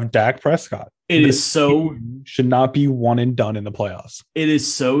 You have Dak Prescott. Should not be one and done in the playoffs. It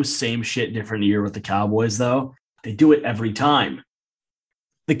is so same shit, different year with the Cowboys, though. They do it every time.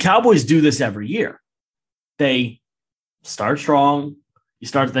 The Cowboys do this every year. They start strong. You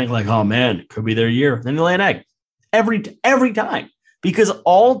start to think like, oh man, could be their year. Then they lay an egg every time, because it's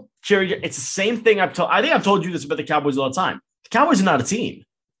the same thing I think I've told you this about the Cowboys all the time. The Cowboys are not a team.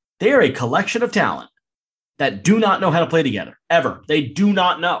 They are a collection of talent that do not know how to play together ever. They do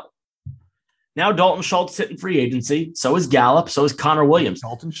not know. Now Dalton Schultz hitting free agency. So is Gallup. So is Connor Williams.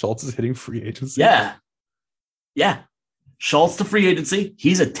 Dalton Schultz is hitting free agency. Yeah. Schultz to free agency.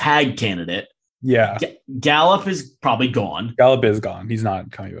 He's a tag candidate. Yeah. Gallup is probably gone. Gallup is gone. He's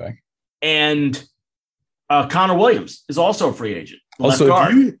not coming back. And Connor Williams is also a free agent. Also,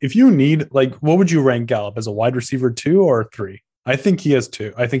 if you need, like, what would you rank Gallup as, a wide receiver 2 or 3? I think he has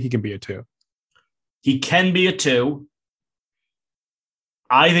 2. I think he can be a 2. He can be a 2.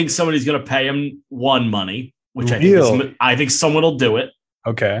 I think somebody's going to pay him 1 money, which I think someone will do it.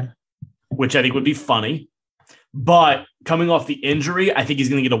 Okay. Which I think would be funny. But coming off the injury, I think he's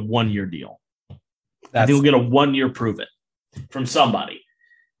going to get a 1-year deal. I think he'll get a 1-year prove it from somebody.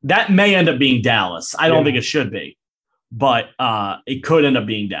 That may end up being Dallas. I don't think it should be, but it could end up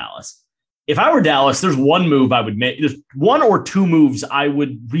being Dallas. If I were Dallas, there's one move I would make. There's 1 or 2 moves I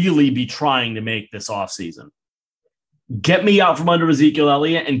would really be trying to make this offseason. Get me out from under Ezekiel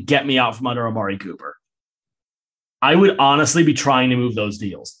Elliott and get me out from under Amari Cooper. I would honestly be trying to move those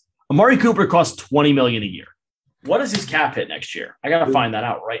deals. Amari Cooper costs $20 million a year. What is his cap hit next year? I got to find that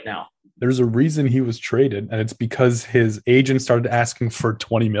out right now. There's a reason he was traded, and it's because his agent started asking for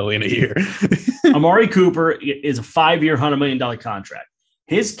 $20 million a year. Amari Cooper is a 5-year, $100 million contract.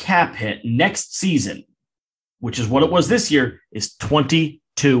 His cap hit next season, which is what it was this year, is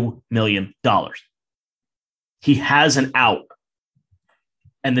 $22 million. He has an out,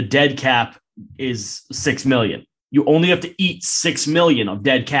 and the dead cap is $6 million. You only have to eat $6 million of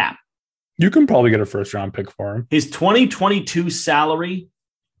dead cap. You can probably get a first-round pick for him. His 2022 salary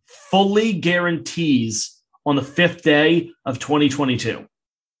fully guarantees on the 5th day of 2022.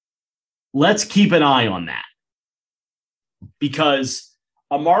 Let's keep an eye on that, because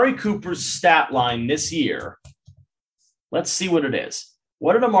Amari Cooper's stat line this year, let's see what it is.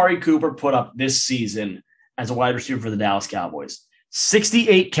 What did Amari Cooper put up this season as a wide receiver for the Dallas Cowboys?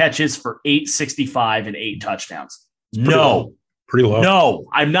 68 catches for 865 and 8 touchdowns. Pretty low. No,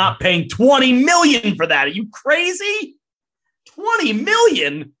 I'm not paying $20 million for that. Are you crazy? $20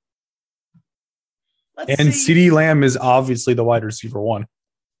 million? CeeDee Lamb is obviously the wide receiver 1.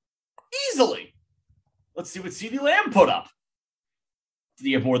 Easily. Let's see what CeeDee Lamb put up. Did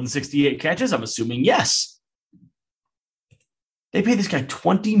he have more than 68 catches? I'm assuming yes. They paid this guy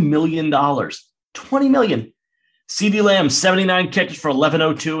 $20 million. $20 million. CeeDee Lamb, 79 catches for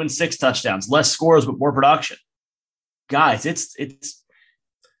 1102 and 6 touchdowns. Less scores, but more production. Guys, it's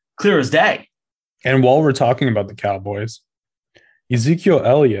clear as day. And while we're talking about the Cowboys, Ezekiel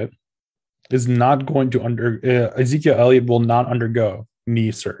Elliott is not going to Ezekiel Elliott will not undergo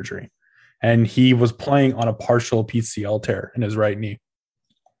knee surgery. And he was playing on a partial PCL tear in his right knee.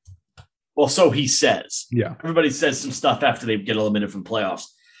 Well, so he says. Yeah. Everybody says some stuff after they get eliminated from playoffs.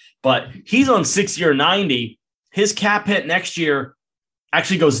 But he's on 6-year 90. His cap hit next year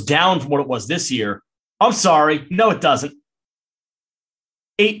actually goes down from what it was this year. I'm sorry. No, it doesn't.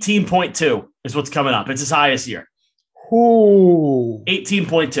 18.2 is what's coming up. It's his highest year. Ooh.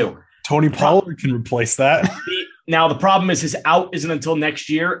 18.2. Tony Pollard can replace that. Now, the problem is his out isn't until next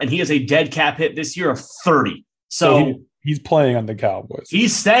year, and he has a dead cap hit this year of 30. So he's playing on the Cowboys.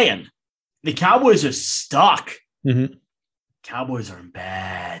 He's staying. The Cowboys are stuck. Mm-hmm. Cowboys are in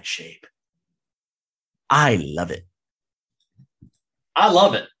bad shape. I love it.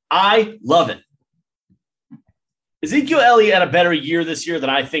 I love it. Ezekiel Elliott had a better year this year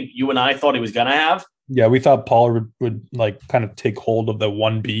than I think you and I thought he was going to have. Yeah, we thought Pollard would like kind of take hold of the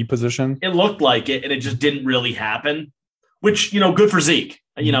 1B position. It looked like it, and it just didn't really happen, which, good for Zeke.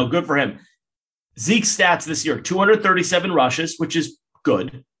 Good for him. Zeke's stats this year, 237 rushes, which is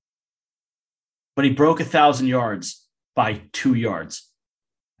good. But he broke 1,000 yards by 2 yards.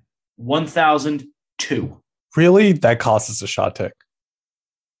 1,002. Really? That costs us a shot tick.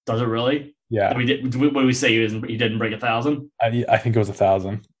 Does it really? Yeah. What did we say? He didn't break 1,000? I think it was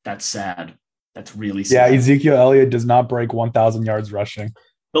 1,000. That's sad. That's really sad. Yeah, Ezekiel Elliott does not break 1,000 yards rushing.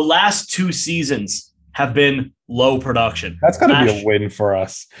 The last 2 seasons have been low production. That's got to be a win for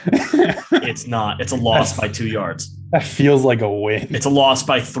us. It's not. It's a loss by 2 yards. That feels like a win. It's a loss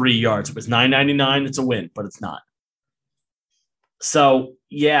by 3 yards. It was 999. It's a win, but it's not. So,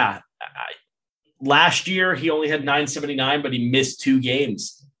 yeah. Last year, he only had 979, but he missed 2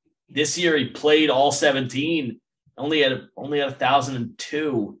 games. This year, he played all 17. Only had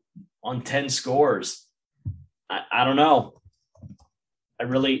 1,002 on 10 scores. I don't know. I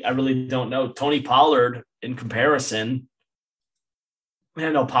really don't know. Tony Pollard, in comparison,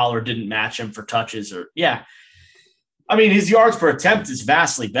 I know Pollard didn't match him for touches his yards per attempt is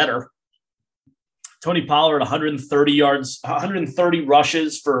vastly better. Tony Pollard, 130 yards, 130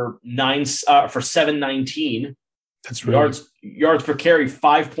 rushes for 719. That's really yards per carry,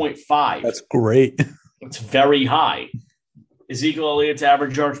 5.5. That's great. It's very high. Ezekiel Elliott's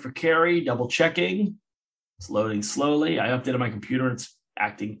average yards per carry, double checking. It's loading slowly. I updated my computer. It's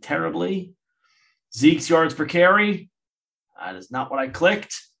acting terribly. Zeke's yards per carry. That is not what I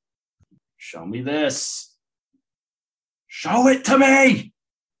clicked. Show me this. Show it to me.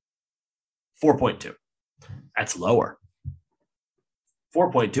 4.2. That's lower.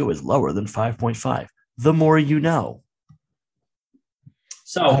 4.2 is lower than 5.5. The more you know.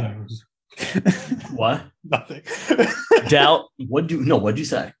 So, what? Nothing. Doubt. What'd you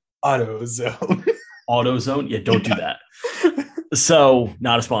say? AutoZone. AutoZone? Yeah, don't do that. So,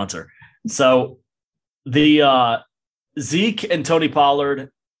 not a sponsor. So, the Zeke and Tony Pollard,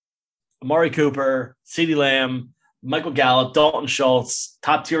 Amari Cooper, CeeDee Lamb, Michael Gallup, Dalton Schultz,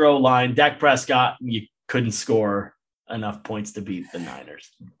 top tier O-line, Dak Prescott, you couldn't score enough points to beat the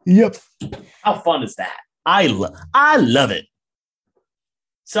Niners. Yep. How fun is that? I love it.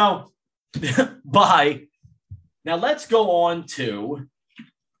 So, bye. Now let's go on to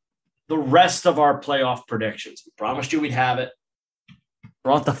the rest of our playoff predictions. We promised you we'd have it.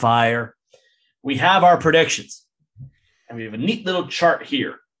 Brought the fire. We have our predictions. And we have a neat little chart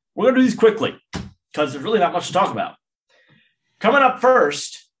here. We're going to do these quickly because there's really not much to talk about. Coming up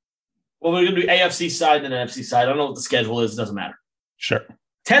first, well, we're going to do AFC side and then NFC side. I don't know what the schedule is. It doesn't matter. Sure.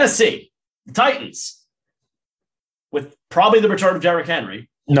 Tennessee, the Titans, with probably the return of Derrick Henry.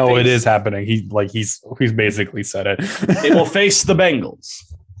 No, it is happening. He's basically said it. They will face the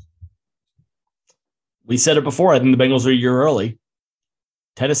Bengals. We said it before. I think the Bengals are a year early.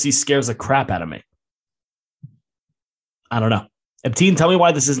 Tennessee scares the crap out of me. I don't know. Ebteen, tell me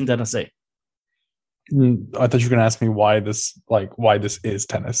why this isn't Tennessee. I thought you were going to ask me why this is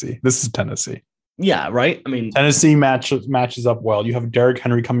Tennessee. This is Tennessee. Yeah, right? I mean, Tennessee matches up well. You have Derrick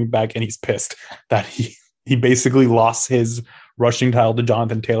Henry coming back, and he's pissed that he basically lost his rushing title to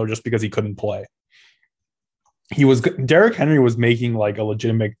Jonathan Taylor just because he couldn't play. Derrick Henry was making like a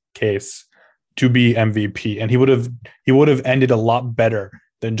legitimate case to be MVP, and he would have ended a lot better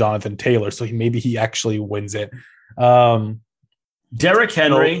than Jonathan Taylor. So maybe he actually wins it. Derrick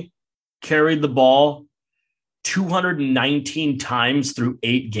Henry carried the ball 219 times through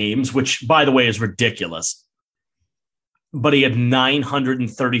 8 games, which, by the way, is ridiculous. But he had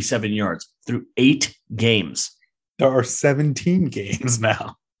 937 yards through 8 games. There are 17 games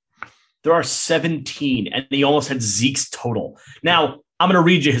now. There are 17, and he almost had Zeke's total. Now, I'm going to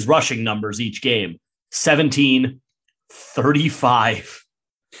read you his rushing numbers each game. 17, 35,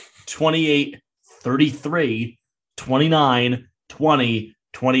 28, 33, 29, 20,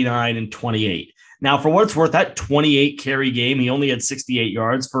 29, and 28. Now, for what it's worth, that 28 carry game, he only had 68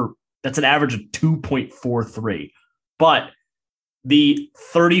 yards that's an average of 2.43. But the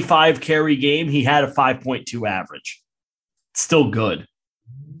 35 carry game, he had a 5.2 average. Still good.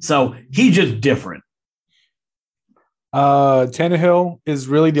 So he's just different. Tannehill is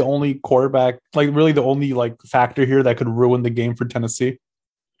really the only quarterback, really the only factor here that could ruin the game for Tennessee.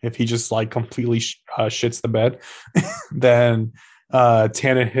 If he just completely shits the bed, then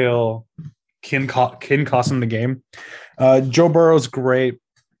Tannehill can cost him the game. Joe Burrow's great.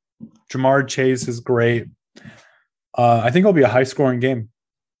 Jamar Chase is great. I think it'll be a high scoring game.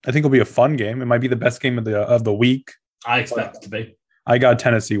 I think it'll be a fun game. It might be the best game of the week. I expect it to be. I got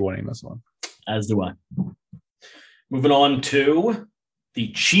Tennessee winning this one. As do I. Moving on to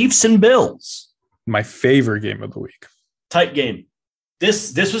the Chiefs and Bills. My favorite game of the week. Tight game.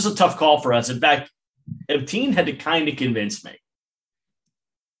 This was a tough call for us. In fact, Ebteen had to kind of convince me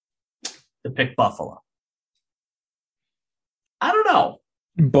to pick Buffalo. I don't know.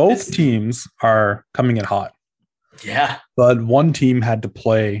 Both teams are coming in hot. Yeah. But one team had to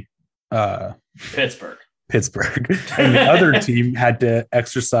play Pittsburgh. Pittsburgh, and the other team had to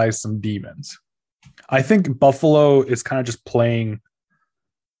exercise some demons. I think Buffalo is kind of just playing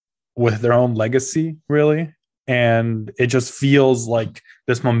with their own legacy, really. And it just feels like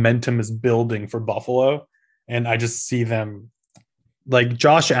this momentum is building for Buffalo. And I just see them like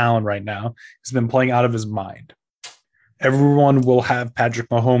Josh Allen right now has been playing out of his mind. Everyone will have Patrick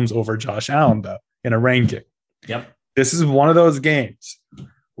Mahomes over Josh Allen, though, in a ranking. Yep. This is one of those games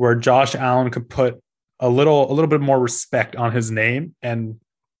where Josh Allen could put a little bit more respect on his name. And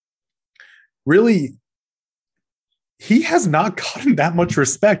really, he has not gotten that much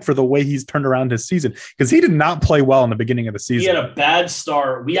respect for the way he's turned around his season, because he did not play well in the beginning of the season. He had a bad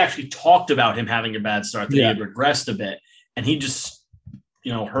start. We actually talked about him having a bad start, that he had regressed a bit. And he just,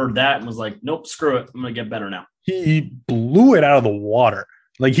 heard that and was like, nope, screw it. I'm going to get better now. He blew it out of the water.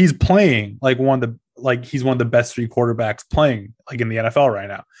 Like, he's playing like he's one of the best three quarterbacks playing like in the NFL right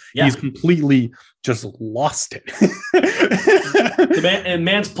now. Yeah. He's completely just lost it. the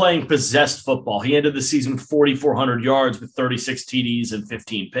man's playing possessed football. He ended the season with 4,400 yards with 36 TDs and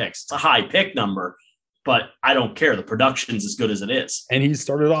 15 picks. It's a high pick number, but I don't care. The production's as good as it is. And he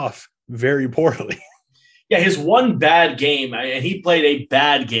started off very poorly. Yeah, his one bad game, and he played a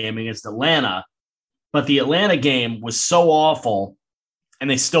bad game against Atlanta, but the Atlanta game was so awful, and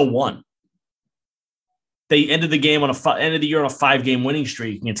they still won. They ended the game end of the year on a 5-game winning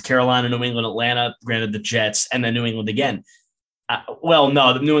streak against Carolina, New England, Atlanta, granted the Jets, and then New England again.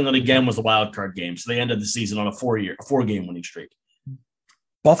 The New England again was the wild card game, so they ended the season on a 4-game winning streak.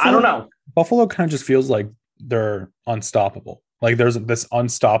 Buffalo, I don't know. Buffalo kind of just feels like they're unstoppable. Like there's this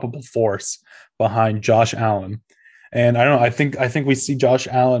unstoppable force behind Josh Allen, and I don't know. I think we see Josh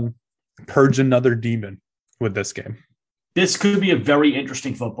Allen purge another demon with this game. This could be a very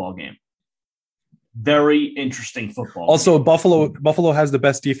interesting football game. Very interesting football. Also, game. Buffalo has the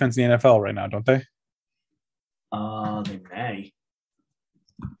best defense in the NFL right now, don't they? They may.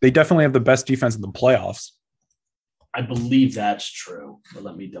 They definitely have the best defense in the playoffs. I believe that's true, but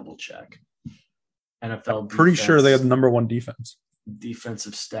let me double check. NFL. Pretty sure they have the number one defense.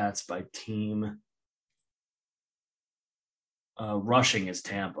 Defensive stats by team. Rushing is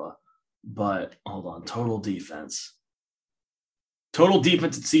Tampa, but hold on. Total defense. Total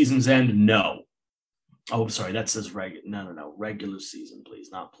defense at season's end, no. Oh, sorry. That says regular. No. Regular season, please,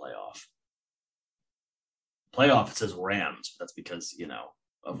 not playoff. Playoff, it says Rams. That's because,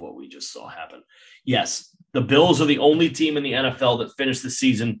 of what we just saw happen. Yes, the Bills are the only team in the NFL that finished the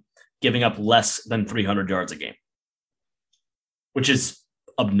season giving up less than 300 yards a game, which is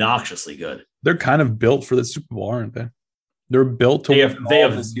obnoxiously good. They're kind of built for the Super Bowl, aren't they? They're built to win. They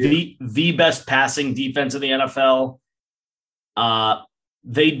have the best passing defense in the NFL.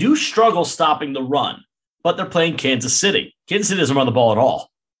 They do struggle stopping the run, but they're playing Kansas City. Kansas City doesn't run the ball at all.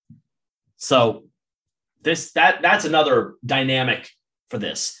 So that's another dynamic for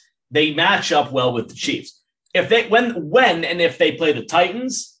this. They match up well with the Chiefs. If they if they play the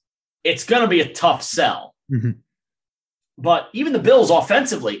Titans, it's going to be a tough sell. Mm-hmm. But even the Bills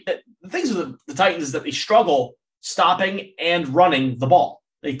offensively, the things with the Titans is that they struggle stopping and running the ball.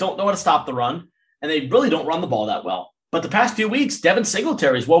 They don't know how to stop the run, and they really don't run the ball that well. But the past few weeks, Devin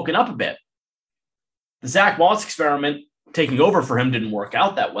Singletary's woken up a bit. The Zach Moss experiment taking over for him didn't work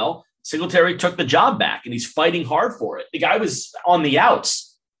out that well. Singletary took the job back, and he's fighting hard for it. The guy was on the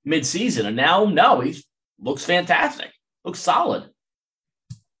outs mid-season, and now he looks fantastic, looks solid.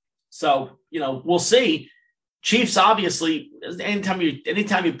 So, we'll see. Chiefs, obviously, anytime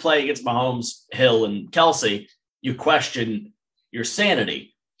you play against Mahomes, Hill, and Kelsey, you question your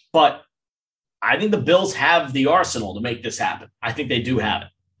sanity. But I think the Bills have the arsenal to make this happen. I think they do have it.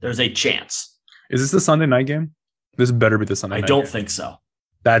 There's a chance. Is this the Sunday night game? This better be the Sunday night game. I don't think so.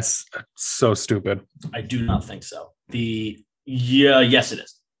 That's so stupid. I do not think so. Yes, it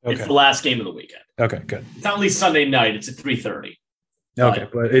is. Okay. It's the last game of the weekend. Okay, good. It's not at least Sunday night. It's at 3:30. Okay,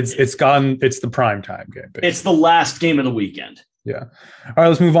 but it's the prime time game. Basically. It's the last game of the weekend. Yeah. All right,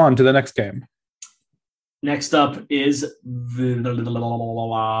 let's move on to the next game. Next up is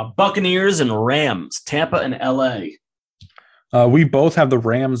the Buccaneers and Rams, Tampa and LA. We both have the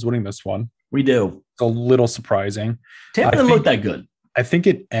Rams winning this one. We do. It's a little surprising. Tampa didn't look that good. I think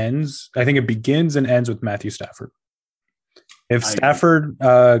it begins and ends with Matthew Stafford. If Stafford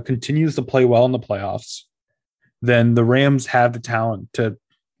continues to play well in the playoffs, then the Rams have the talent to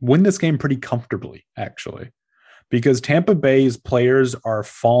win this game pretty comfortably, actually, because Tampa Bay's players are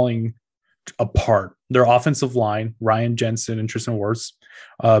falling apart. Their offensive line, Ryan Jensen and Tristan Wirfs,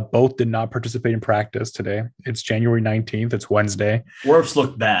 both did not participate in practice today. It's January 19th. It's Wednesday. Wirfs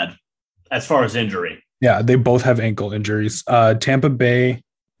looked bad as far as injury. Yeah, they both have ankle injuries. Tampa Bay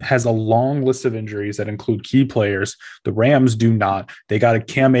has a long list of injuries that include key players. The Rams do not. They got a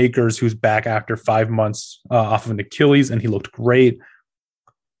Cam Akers who's back after 5 months off of an Achilles, and he looked great.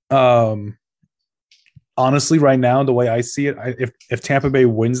 Honestly, right now, the way I see it, if Tampa Bay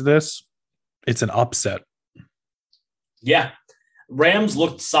wins this, it's an upset. Yeah. Rams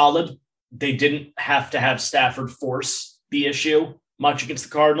looked solid. They didn't have to have Stafford force the issue much against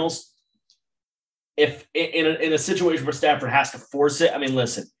the Cardinals. If in a situation where Stafford has to force it, I mean,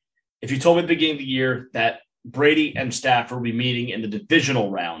 listen, if you told me at the beginning of the year that Brady and Stafford would be meeting in the divisional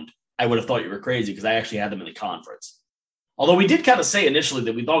round, I would have thought you were crazy because I actually had them in the conference. Although we did kind of say initially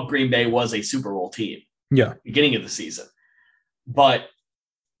that we thought Green Bay was a Super Bowl team. Yeah. Beginning of the season. But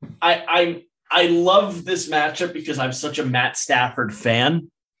I love this matchup because I'm such a Matt Stafford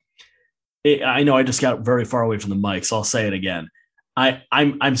fan. I know I just got very far away from the mic, so I'll say it again.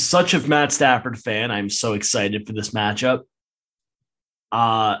 I'm such a Matt Stafford fan. I'm so excited for this matchup.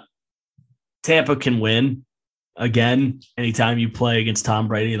 Tampa can win again. Anytime you play against Tom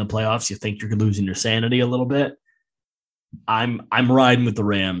Brady in the playoffs, you think you're losing your sanity a little bit. I'm riding with the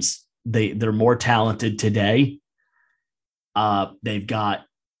Rams. They're more talented today. They've got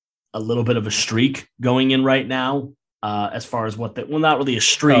a little bit of a streak going in right now. As far as not really a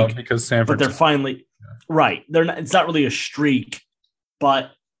streak because Sanford, but they're finally right. They're not. It's not really a streak.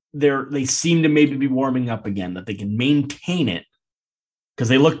 But they seem to maybe be warming up again, that they can maintain it because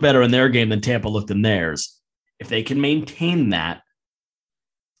they look better in their game than Tampa looked in theirs. If they can maintain that,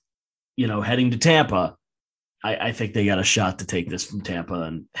 heading to Tampa, I think they got a shot to take this from Tampa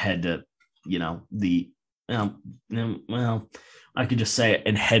and head to, I could just say it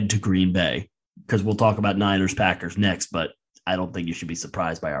and head to Green Bay because we'll talk about Niners Packers next, but I don't think you should be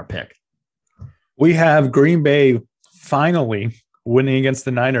surprised by our pick. We have Green Bay finally winning against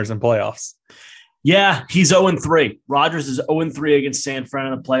the Niners in playoffs. Yeah, he's 0-3. Rodgers is 0-3 against San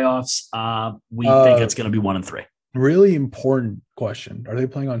Fran in the playoffs. We think it's going to be 1-3. Really important question. Are they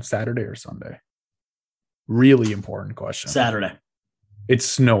playing on Saturday or Sunday? Really important question. Saturday. It's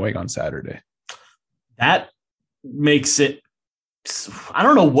snowing on Saturday. That makes it – I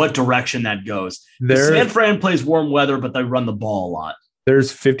don't know what direction that goes. San Fran plays warm weather, but they run the ball a lot.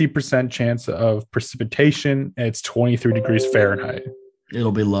 There's 50% chance of precipitation. And it's 23 degrees Fahrenheit.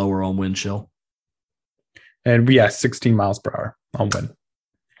 It'll be lower on wind chill. And 16 miles per hour on wind.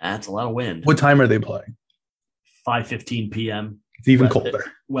 That's a lot of wind. What time are they playing? 5:15 p.m. It's even colder.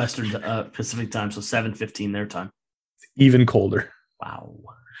 Western Pacific time, so 7:15 their time. It's even colder. Wow.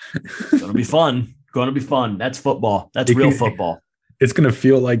 It's going to be fun. Going to be fun. That's football. That's real football. It's going to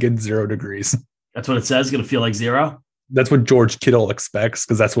feel like it's 0 degrees. That's what it says. It's going to feel like 0. That's what George Kittle expects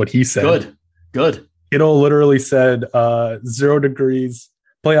because that's what he said. Good. Kittle literally said 0 degrees,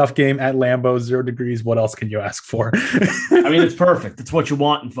 playoff game at Lambeau, 0 degrees. What else can you ask for? I mean, it's perfect. It's what you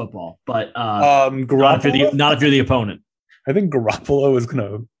want in football, but not if you're the opponent. I think Garoppolo is going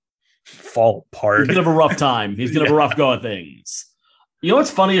to fall apart. He's going to have a rough time. He's going to have a rough go at things. You know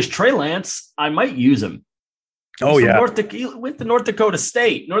what's funny is Trey Lance, I might use him. He went to North Dakota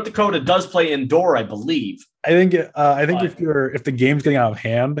State. North Dakota does play indoor, I believe. I think if the game's getting out of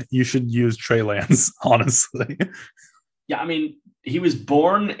hand, you should use Trey Lance, honestly. Yeah, I mean, he was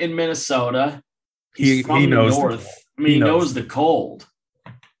born in Minnesota. He knows the north. He knows the cold.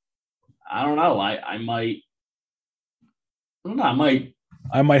 I don't know. I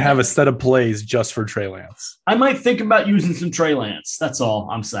might have a set of plays just for Trey Lance. I might think about using some Trey Lance. That's all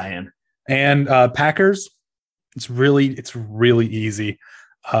I'm saying. And Packers, it's really easy.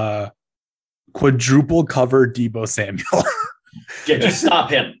 Quadruple cover Deebo Samuel. Yeah, just stop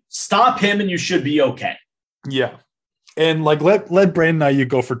him. Stop him, and you should be okay. Yeah, and let Brandon Ayuk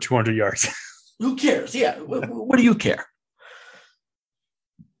go for 200 yards. Who cares? Yeah, what do you care?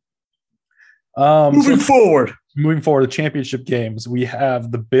 Moving forward, the championship games. We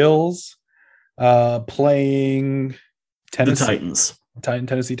have the Bills playing Tennessee, the Titans.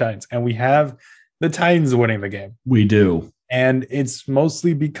 Tennessee Titans, and we have the Titans winning the game. We do. And it's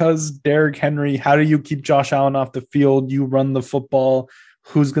mostly because Derrick Henry. How do you keep Josh Allen off the field? You run the football.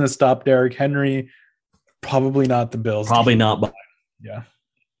 Who's going to stop Derrick Henry? Probably not the Bills. Probably not. Yeah.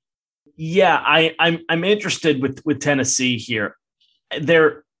 Yeah, I'm interested with Tennessee here.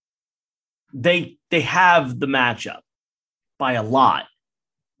 They have the matchup by a lot,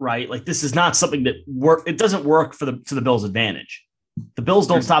 right? Like this is not something that it doesn't work to the Bills' advantage. The Bills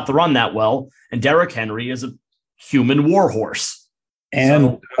don't stop the run that well, and Derrick Henry is a human warhorse.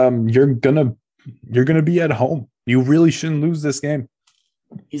 And you're gonna be at home. You really shouldn't lose this game.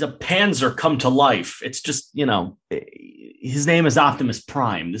 He's a Panzer come to life. It's just, his name is Optimus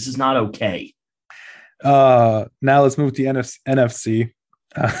Prime. This is not okay. Now let's move to NFC.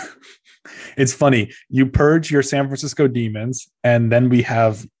 Uh, it's funny. You purge your San Francisco Demons, and then we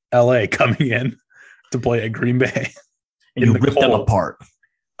have LA coming in to play at Green Bay. And you rip them apart.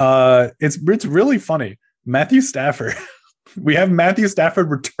 It's really funny. Matthew Stafford. We have Matthew Stafford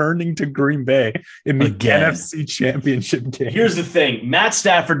returning to Green Bay in the NFC Championship game. Here's the thing. Matt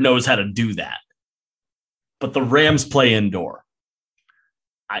Stafford knows how to do that. But the Rams play indoor.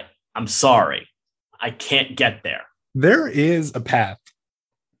 I'm sorry. I can't get there. There is a path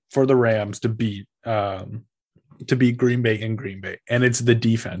for the Rams to beat Green Bay in Green Bay. And it's the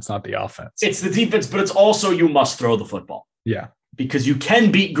defense, not the offense. It's the defense, but it's also you must throw the football. Yeah. Because you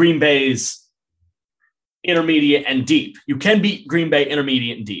can beat Green Bay's intermediate and deep. You can beat Green Bay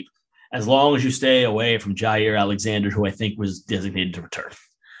intermediate and deep as long as you stay away from Jair Alexander, who I think was designated to return.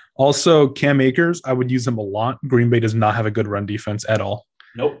 Also, Cam Akers, I would use him a lot. Green Bay does not have a good run defense at all.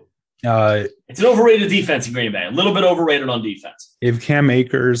 Nope. It's an overrated defense in Green Bay. A little bit overrated on defense. If Cam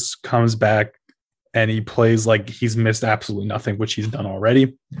Akers comes back and he plays like he's missed absolutely nothing, which he's done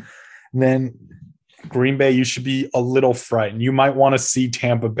already, then Green Bay, you should be a little frightened. You might want to see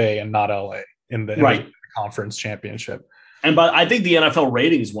Tampa Bay and not LA in the conference championship. But I think the NFL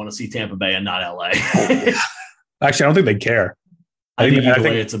ratings want to see Tampa Bay and not LA. Actually, I don't think they care. I think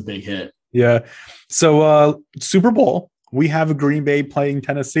it's a big hit. Yeah. So Super Bowl, we have a Green Bay playing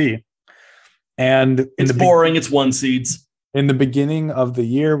Tennessee. And it's boring. It's one seeds. In the beginning of the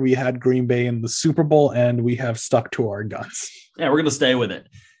year, we had Green Bay in the Super Bowl, and we have stuck to our guns. Yeah, we're going to stay with it.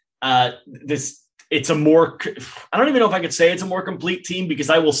 It's a more, I don't even know if I could say it's a more complete team,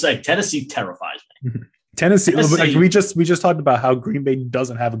 because I will say Tennessee terrifies me. Tennessee, like we just talked about how Green Bay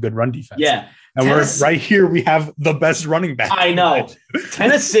doesn't have a good run defense. Yeah. And we're right here. We have the best running back. I know.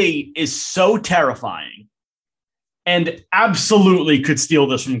 Tennessee is so terrifying and absolutely could steal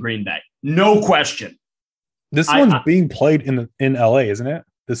this from Green Bay. No question. This one's being played in LA, isn't it?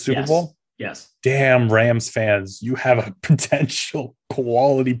 The Super Bowl? Yes. Damn, Rams fans. You have a potential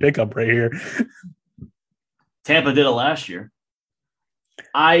quality pickup right here. Tampa did it last year.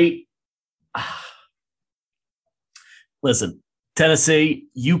 Listen, Tennessee,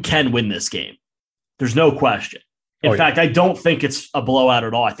 you can win this game. There's no question. In fact, I don't think it's a blowout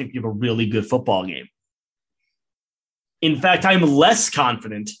at all. I think you have a really good football game. In fact, I'm less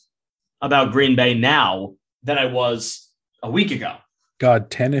confident about Green Bay now than I was a week ago. God,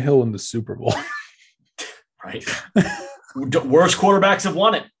 Tannehill in the Super Bowl. Right. Worst quarterbacks have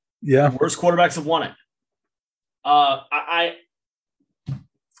won it. Yeah. Worst quarterbacks have won it.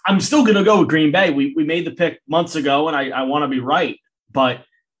 I'm still going to go with Green Bay. We made the pick months ago, and I want to be right. But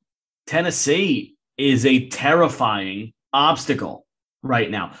Tennessee is a terrifying obstacle right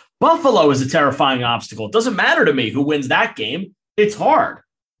now. Buffalo is a terrifying obstacle. It doesn't matter to me who wins that game. It's hard.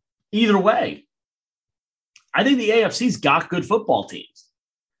 Either way. I think the AFC's got good football teams.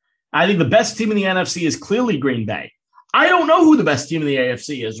 I think the best team in the NFC is clearly Green Bay. I don't know who the best team in the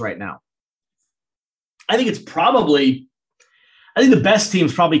AFC is right now. I think the best team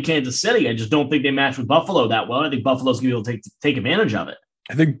is probably Kansas City. I just don't think they match with Buffalo that well. I think Buffalo's going to be able to take advantage of it.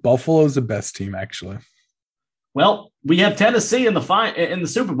 I think Buffalo's the best team, actually. Well, we have Tennessee in the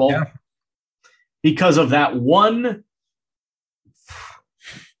Super Bowl because of that one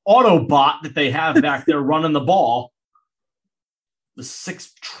Autobot that they have back there running the ball. The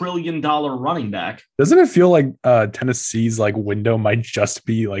 $6 trillion running back. Doesn't it feel like Tennessee's window might just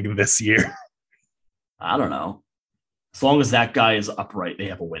be this year? I don't know. As long as that guy is upright, they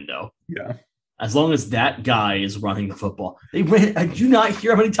have a window. Yeah. As long as that guy is running the football. Did you not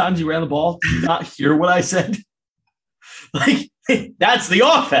hear how many times he ran the ball? Did you not hear what I said? That's the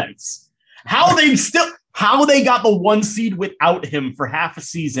offense. How they got the 1 seed without him for half a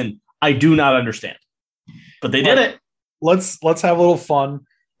season, I do not understand. But they did it. Let's have a little fun.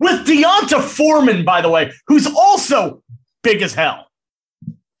 With Deonta Foreman, by the way, who's also big as hell.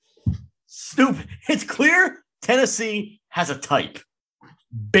 Stupid. It's clear Tennessee has a type.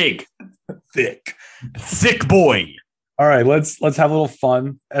 Big. Thick boy. All right, let's have a little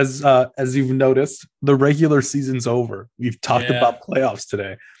fun. As you've noticed, the regular season's over. We've talked about playoffs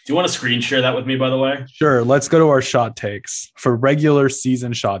today. Do you want to screen share that with me, by the way? Sure. Let's go to our shot takes for regular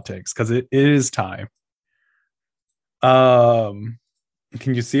season shot takes, because it is time. Can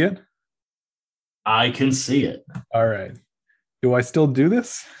you see it? I can see it. All right. Do I still do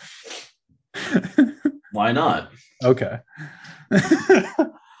this? Why not? Okay.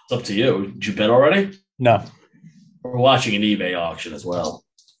 It's up to you. Did you bet already? No. We're watching an eBay auction as well.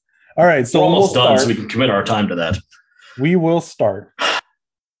 All right. So we're almost done, so we can commit our time to that. We will start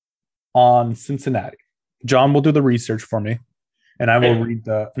on Cincinnati. John will do the research for me, and I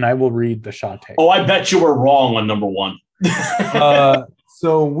will read the shot take. Oh, I bet you were wrong on number one.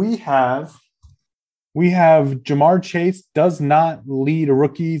 So we have Jamar Chase does not lead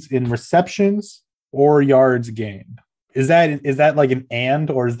rookies in receptions or yards gained. Is that like an and,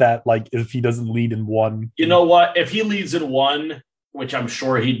 or is that like if he doesn't lead in one? You know what? If he leads in one, which I'm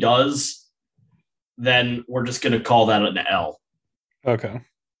sure he does, then we're just going to call that an L. Okay.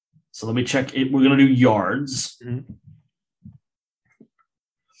 So let me check it. We're going to do yards. Mm-hmm.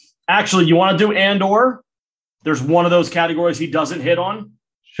 Actually, you want to do and or? There's one of those categories he doesn't hit on.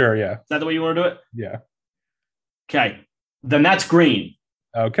 Sure, yeah. Is that the way you want to do it? Yeah. Okay. Then that's green.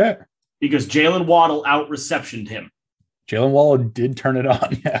 Okay. Because Jalen Waddle out-receptioned him. Jalen Waddle did turn it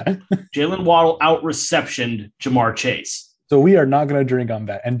on, yeah. Jalen Waddle out-receptioned Jamar Chase. So we are not going to drink on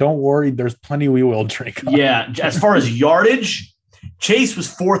that. And don't worry, there's plenty we will drink on. Yeah. As far as yardage, Chase was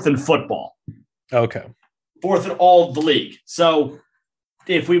 4th in football. Okay. 4th in all of the league. So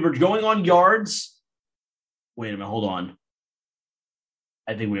if we were going on yards, wait a minute, hold on.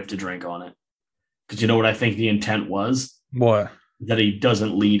 I think we have to drink on it. Because you know what I think the intent was? What? That he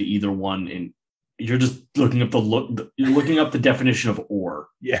doesn't lead either one in. You're just looking up you're looking up the definition of or.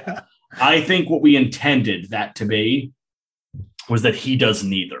 Yeah. I think what we intended that to be was that he does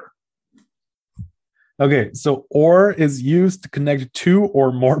neither. Okay, so or is used to connect two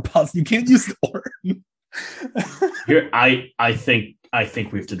or more possible. You can't use or. Here, I think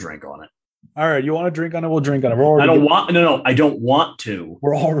we have to drink on it. All right, you want to drink on it? We'll drink on it. I don't want to.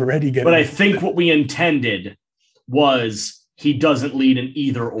 We're already getting. But I think what we intended was he doesn't lead in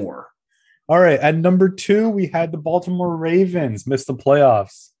either or. All right, at number 2, we had the Baltimore Ravens miss the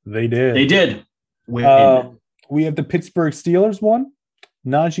playoffs. They did. They did. We have the Pittsburgh Steelers one.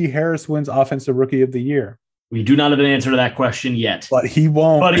 Najee Harris wins Offensive Rookie of the Year. We do not have an answer to that question yet. But he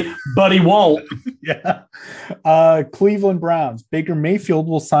won't. But he won't. Yeah. Cleveland Browns. Baker Mayfield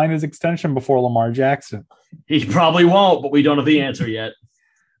will sign his extension before Lamar Jackson. He probably won't, but we don't have the answer yet.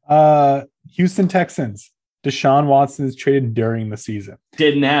 Houston Texans. Deshaun Watson is traded during the season.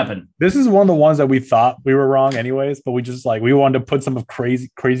 Didn't happen. This is one of the ones that we thought we were wrong anyways, but we just we wanted to put some of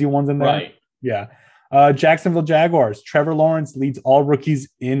crazy ones in there. Right. Yeah. Jacksonville Jaguars. Trevor Lawrence leads all rookies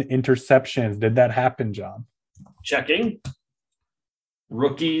in interceptions. Did that happen, John? Checking.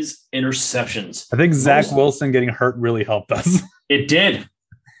 Rookies, interceptions. I think Zach Wilson getting hurt really helped us. It did.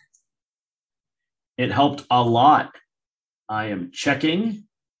 It helped a lot. I am checking.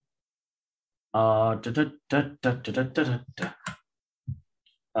 Rookie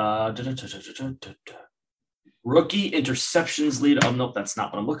interceptions lead. Oh, nope, that's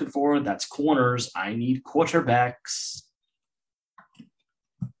not what I'm looking for. That's corners. I need quarterbacks.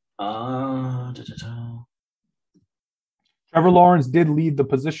 Trevor Lawrence did lead the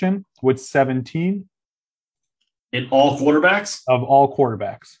position with 17. In all quarterbacks? Of all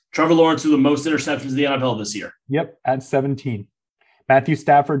quarterbacks. Trevor Lawrence threw the most interceptions in the NFL this year. Yep, at 17. Matthew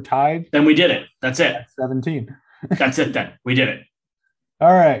Stafford tied. Then we did it. That's it. At 17. That's it then. We did it.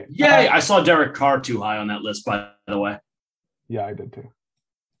 All right. Yay. I saw Derek Carr too high on that list, by the way. Yeah, I did too.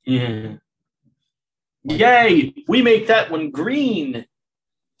 Yeah. Yay. We make that one green.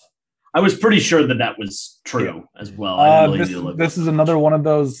 I was pretty sure that was true as well. This is another one of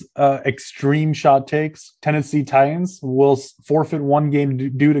those extreme shot takes. Tennessee Titans will forfeit one game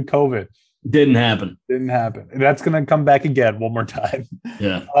due to COVID. Didn't happen. That's going to come back again one more time.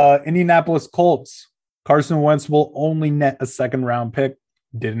 Yeah. Indianapolis Colts. Carson Wentz will only net a second-round pick.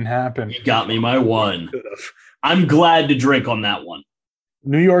 Didn't happen. You got me my one. I'm glad to drink on that one.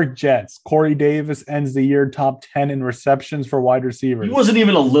 New York Jets. Corey Davis ends the year top 10 in receptions for wide receivers. He wasn't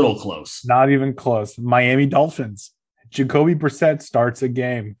even a little close. Not even close. Miami Dolphins. Jacoby Brissett starts a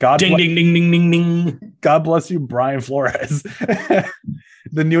game. Ding, ding, ding, ding, ding, ding. God bless you, Brian Flores.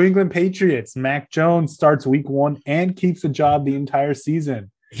 The New England Patriots. Mac Jones starts week 1 and keeps the job the entire season.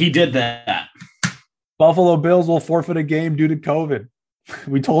 He did that. Buffalo Bills will forfeit a game due to COVID.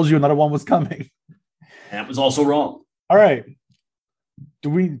 We told you another one was coming. That was also wrong. All right. Do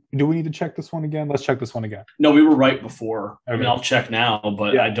we need to check this one again? Let's check this one again. No, we were right before. Okay. I mean, I'll check now,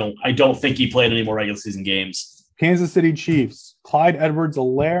 but yeah. I don't think he played any more regular season games. Kansas City Chiefs. Clyde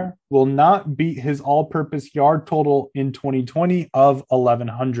Edwards-Helaire will not beat his all-purpose yard total in 2020 of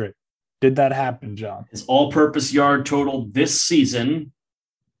 1,100. Did that happen, John? His all-purpose yard total this season,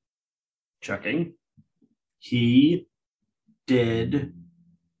 checking, he did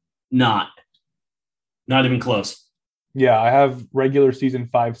not. Not even close. Yeah, I have regular season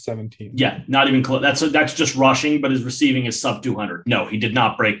 517. Yeah, not even close. That's just rushing, but his receiving is sub 200. No, he did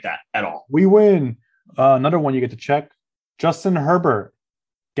not break that at all. We win. Another one you get to check. Justin Herbert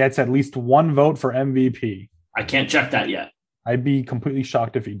gets at least one vote for MVP. I can't check that yet. I'd be completely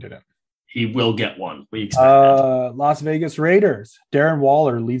shocked if he didn't. He will get one. We expect that. Las Vegas Raiders. Darren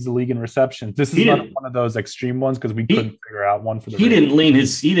Waller leads the league in receptions. This is not one of those extreme ones because we couldn't figure out one for the Raiders. He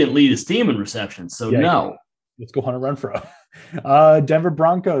didn't lead his team in receptions, so no. Let's go Hunter Renfrow. Denver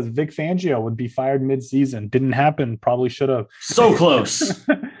Broncos. Vic Fangio would be fired mid-season. Didn't happen. Probably should have. So close.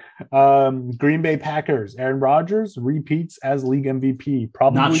 Green Bay Packers. Aaron Rodgers repeats as league MVP.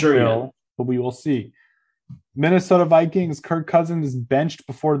 Probably not sure yet, but we will see. Minnesota Vikings. Kirk Cousins is benched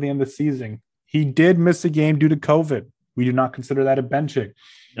before the end of the season. He did miss a game due to COVID. We do not consider that a benching.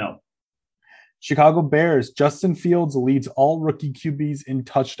 No. Chicago Bears. Justin Fields leads all rookie QBs in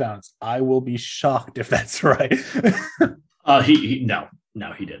touchdowns. I will be shocked if that's right. No, he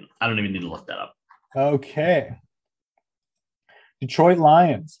didn't. I don't even need to look that up. Okay. Detroit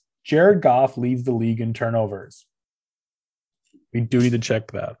Lions. Jared Goff leads the league in turnovers. We do need to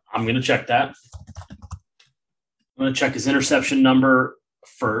check that. I'm going to check that. I'm going to check his interception number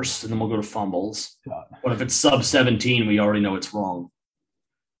first, and then we'll go to fumbles. But if it's sub 17, we already know it's wrong.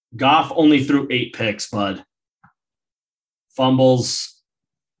 Goff only threw 8 picks, bud. Fumbles.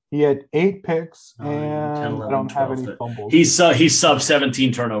 He had 8 picks, 10, and 11, I don't 12, have any fumbles. He's sub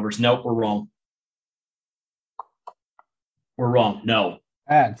 17 turnovers. Nope, we're wrong. We're wrong. No.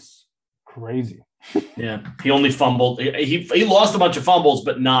 That's crazy. Yeah, he only fumbled. He lost a bunch of fumbles,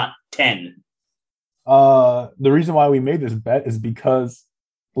 but not 10. The reason why we made this bet is because,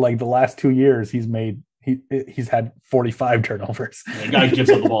 like, the last 2 years, he's had 45 turnovers. The guy gives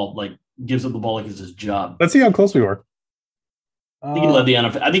up the ball like it's his job. Let's see how close we were. I think he led the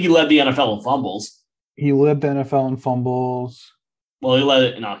NFL. I think he led the NFL in fumbles. He led the NFL in fumbles. Well, he led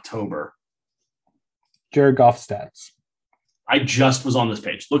it in October. Jared Goff stats. I just was on this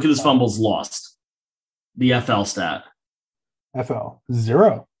page. Look at his fumbles lost. The FL stat. FL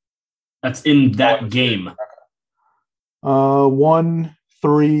 0. That's in that game. 1,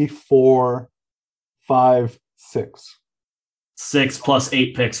 3, 4, 5, 6. 6 plus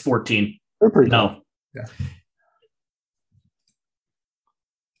 8 picks, 14. They're pretty no. Good. Yeah.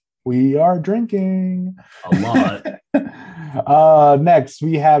 We are drinking a lot. Next,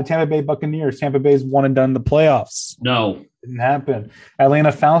 we have Tampa Bay Buccaneers. Tampa Bay's one and done in the playoffs. No. Didn't happen.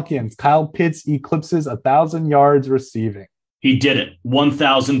 Atlanta Falcons. Kyle Pitts eclipses 1,000 yards receiving. He did it.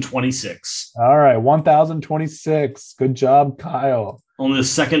 1,026. All right. 1,026. Good job, Kyle. Only the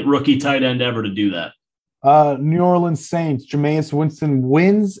second rookie tight end ever to do that. New Orleans Saints. Jameis Winston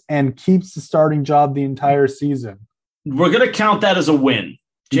wins and keeps the starting job the entire season. We're going to count that as a win.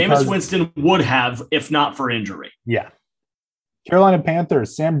 Jameis Winston would have, if not for injury. Yeah. Carolina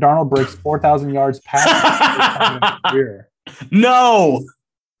Panthers. Sam Darnold breaks 4,000 yards past year. No.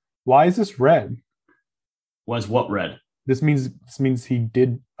 Why is this red? Was what red? This means he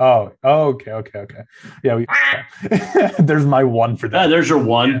did. Oh, okay. Yeah, there's my one for that. Yeah, there's your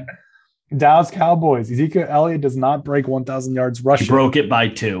one. Yeah. Dallas Cowboys. Ezekiel Elliott does not break 1,000 yards rushing. He broke it by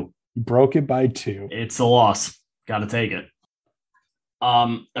 2. It's a loss. Got to take it.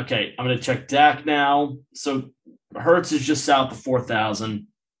 Okay, I'm going to check Dak now. So Hurts is just south of 4,000.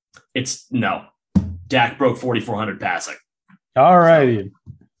 Dak broke 4,400 passing. All righty.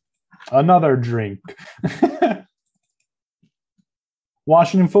 Another drink.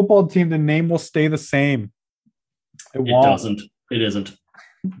 Washington football team, the name will stay the same. It doesn't. It isn't.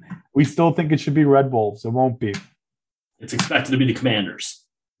 We still think it should be Red Wolves. It won't be. It's expected to be the Commanders.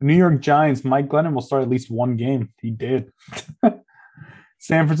 New York Giants, Mike Glennon will start at least one game. He did.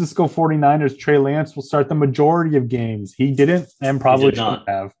 San Francisco 49ers, Trey Lance will start the majority of games. He didn't and probably shouldn't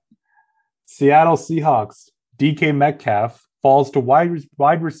have. Seattle Seahawks, DK Metcalf falls to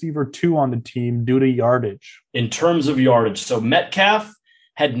wide receiver 2 on the team due to yardage. In terms of yardage, so Metcalf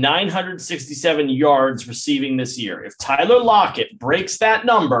had 967 yards receiving this year. If Tyler Lockett breaks that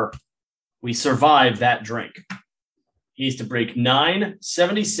number, we survive that drink. He needs to break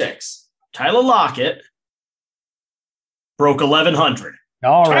 976. Tyler Lockett broke 1,100.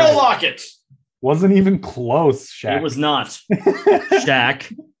 All right. Tyler Lockett. Wasn't even close, Shaq. It was not.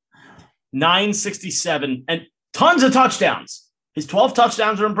 Shaq. 967 and tons of touchdowns. His 12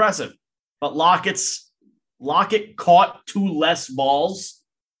 touchdowns are impressive. But Lockett caught 2 less balls,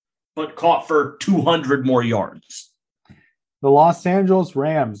 but caught for 200 more yards. The Los Angeles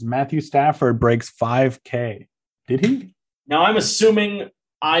Rams, Matthew Stafford breaks 5K. Did he? Now, I'm assuming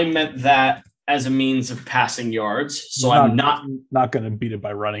I meant that as a means of passing yards. So I'm not going to beat it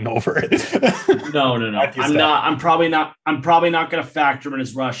by running over it. No. I'm probably not going to factor in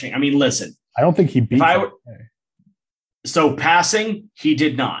his rushing. I mean, listen. I don't think he beat it. So passing, he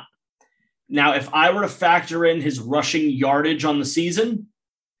did not. Now, if I were to factor in his rushing yardage on the season,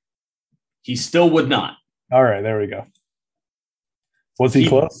 he still would not. All right, there we go. Was he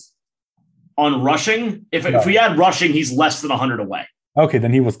close? On rushing, if we add rushing, he's less than 100 away. Okay,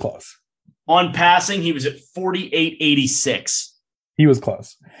 then he was close. On passing, he was at 48.86. He was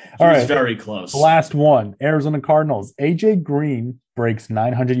close. He was very close. The last one, Arizona Cardinals. AJ Green breaks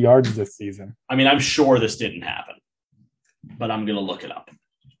 900 yards this season. I mean, I'm sure this didn't happen, but I'm going to look it up.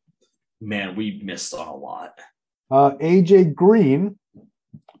 Man, we missed on a lot. AJ Green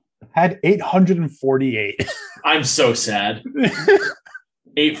had 848. I'm so sad.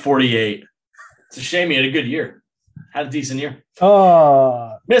 848. It's a shame he had a good year. Had a decent year.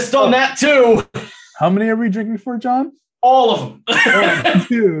 Missed on that too. How many are we drinking for, John? All of them. 1,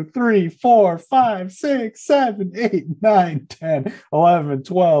 2, 3, 4, 5, 6, 7, 8, 9, 10, 11,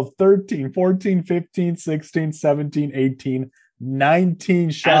 12, 13, 14, 15, 16, 17, 18, 19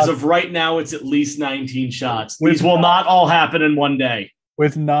 shots. As of right now, it's at least 19 shots. These will not all happen in one day.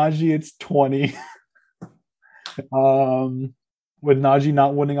 With Najee, it's 20. With Najee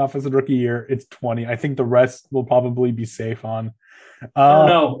not winning Offensive Rookie Year, it's 20. I think the rest will probably be safe on.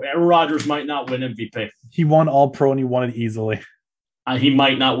 No, Aaron Rodgers might not win MVP. He won All Pro and he won it easily. He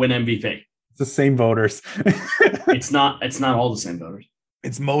might not win MVP. It's the same voters. It's not all the same voters.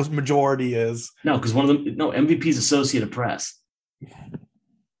 It's most majority is. No, because one of them. No, MVP's Associated Press.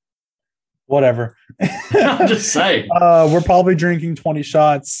 Whatever. I'm just saying. We're probably drinking 20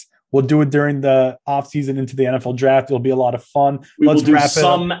 shots. We'll do it during the offseason into the NFL draft. It'll be a lot of fun. We will do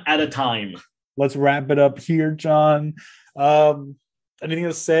some at a time. Let's wrap it up here, John. Anything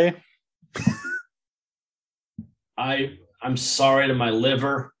to say? I'm sorry to my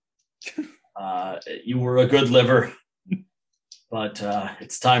liver. You were a good liver, but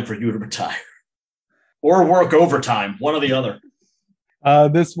it's time for you to retire or work overtime, one or the other.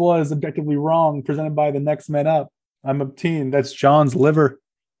 This was Objectively Wrong, presented by The Next Man Up. I'm Obteen. That's John's liver.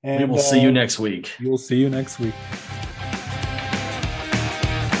 And we will see you next week. We will see you next week.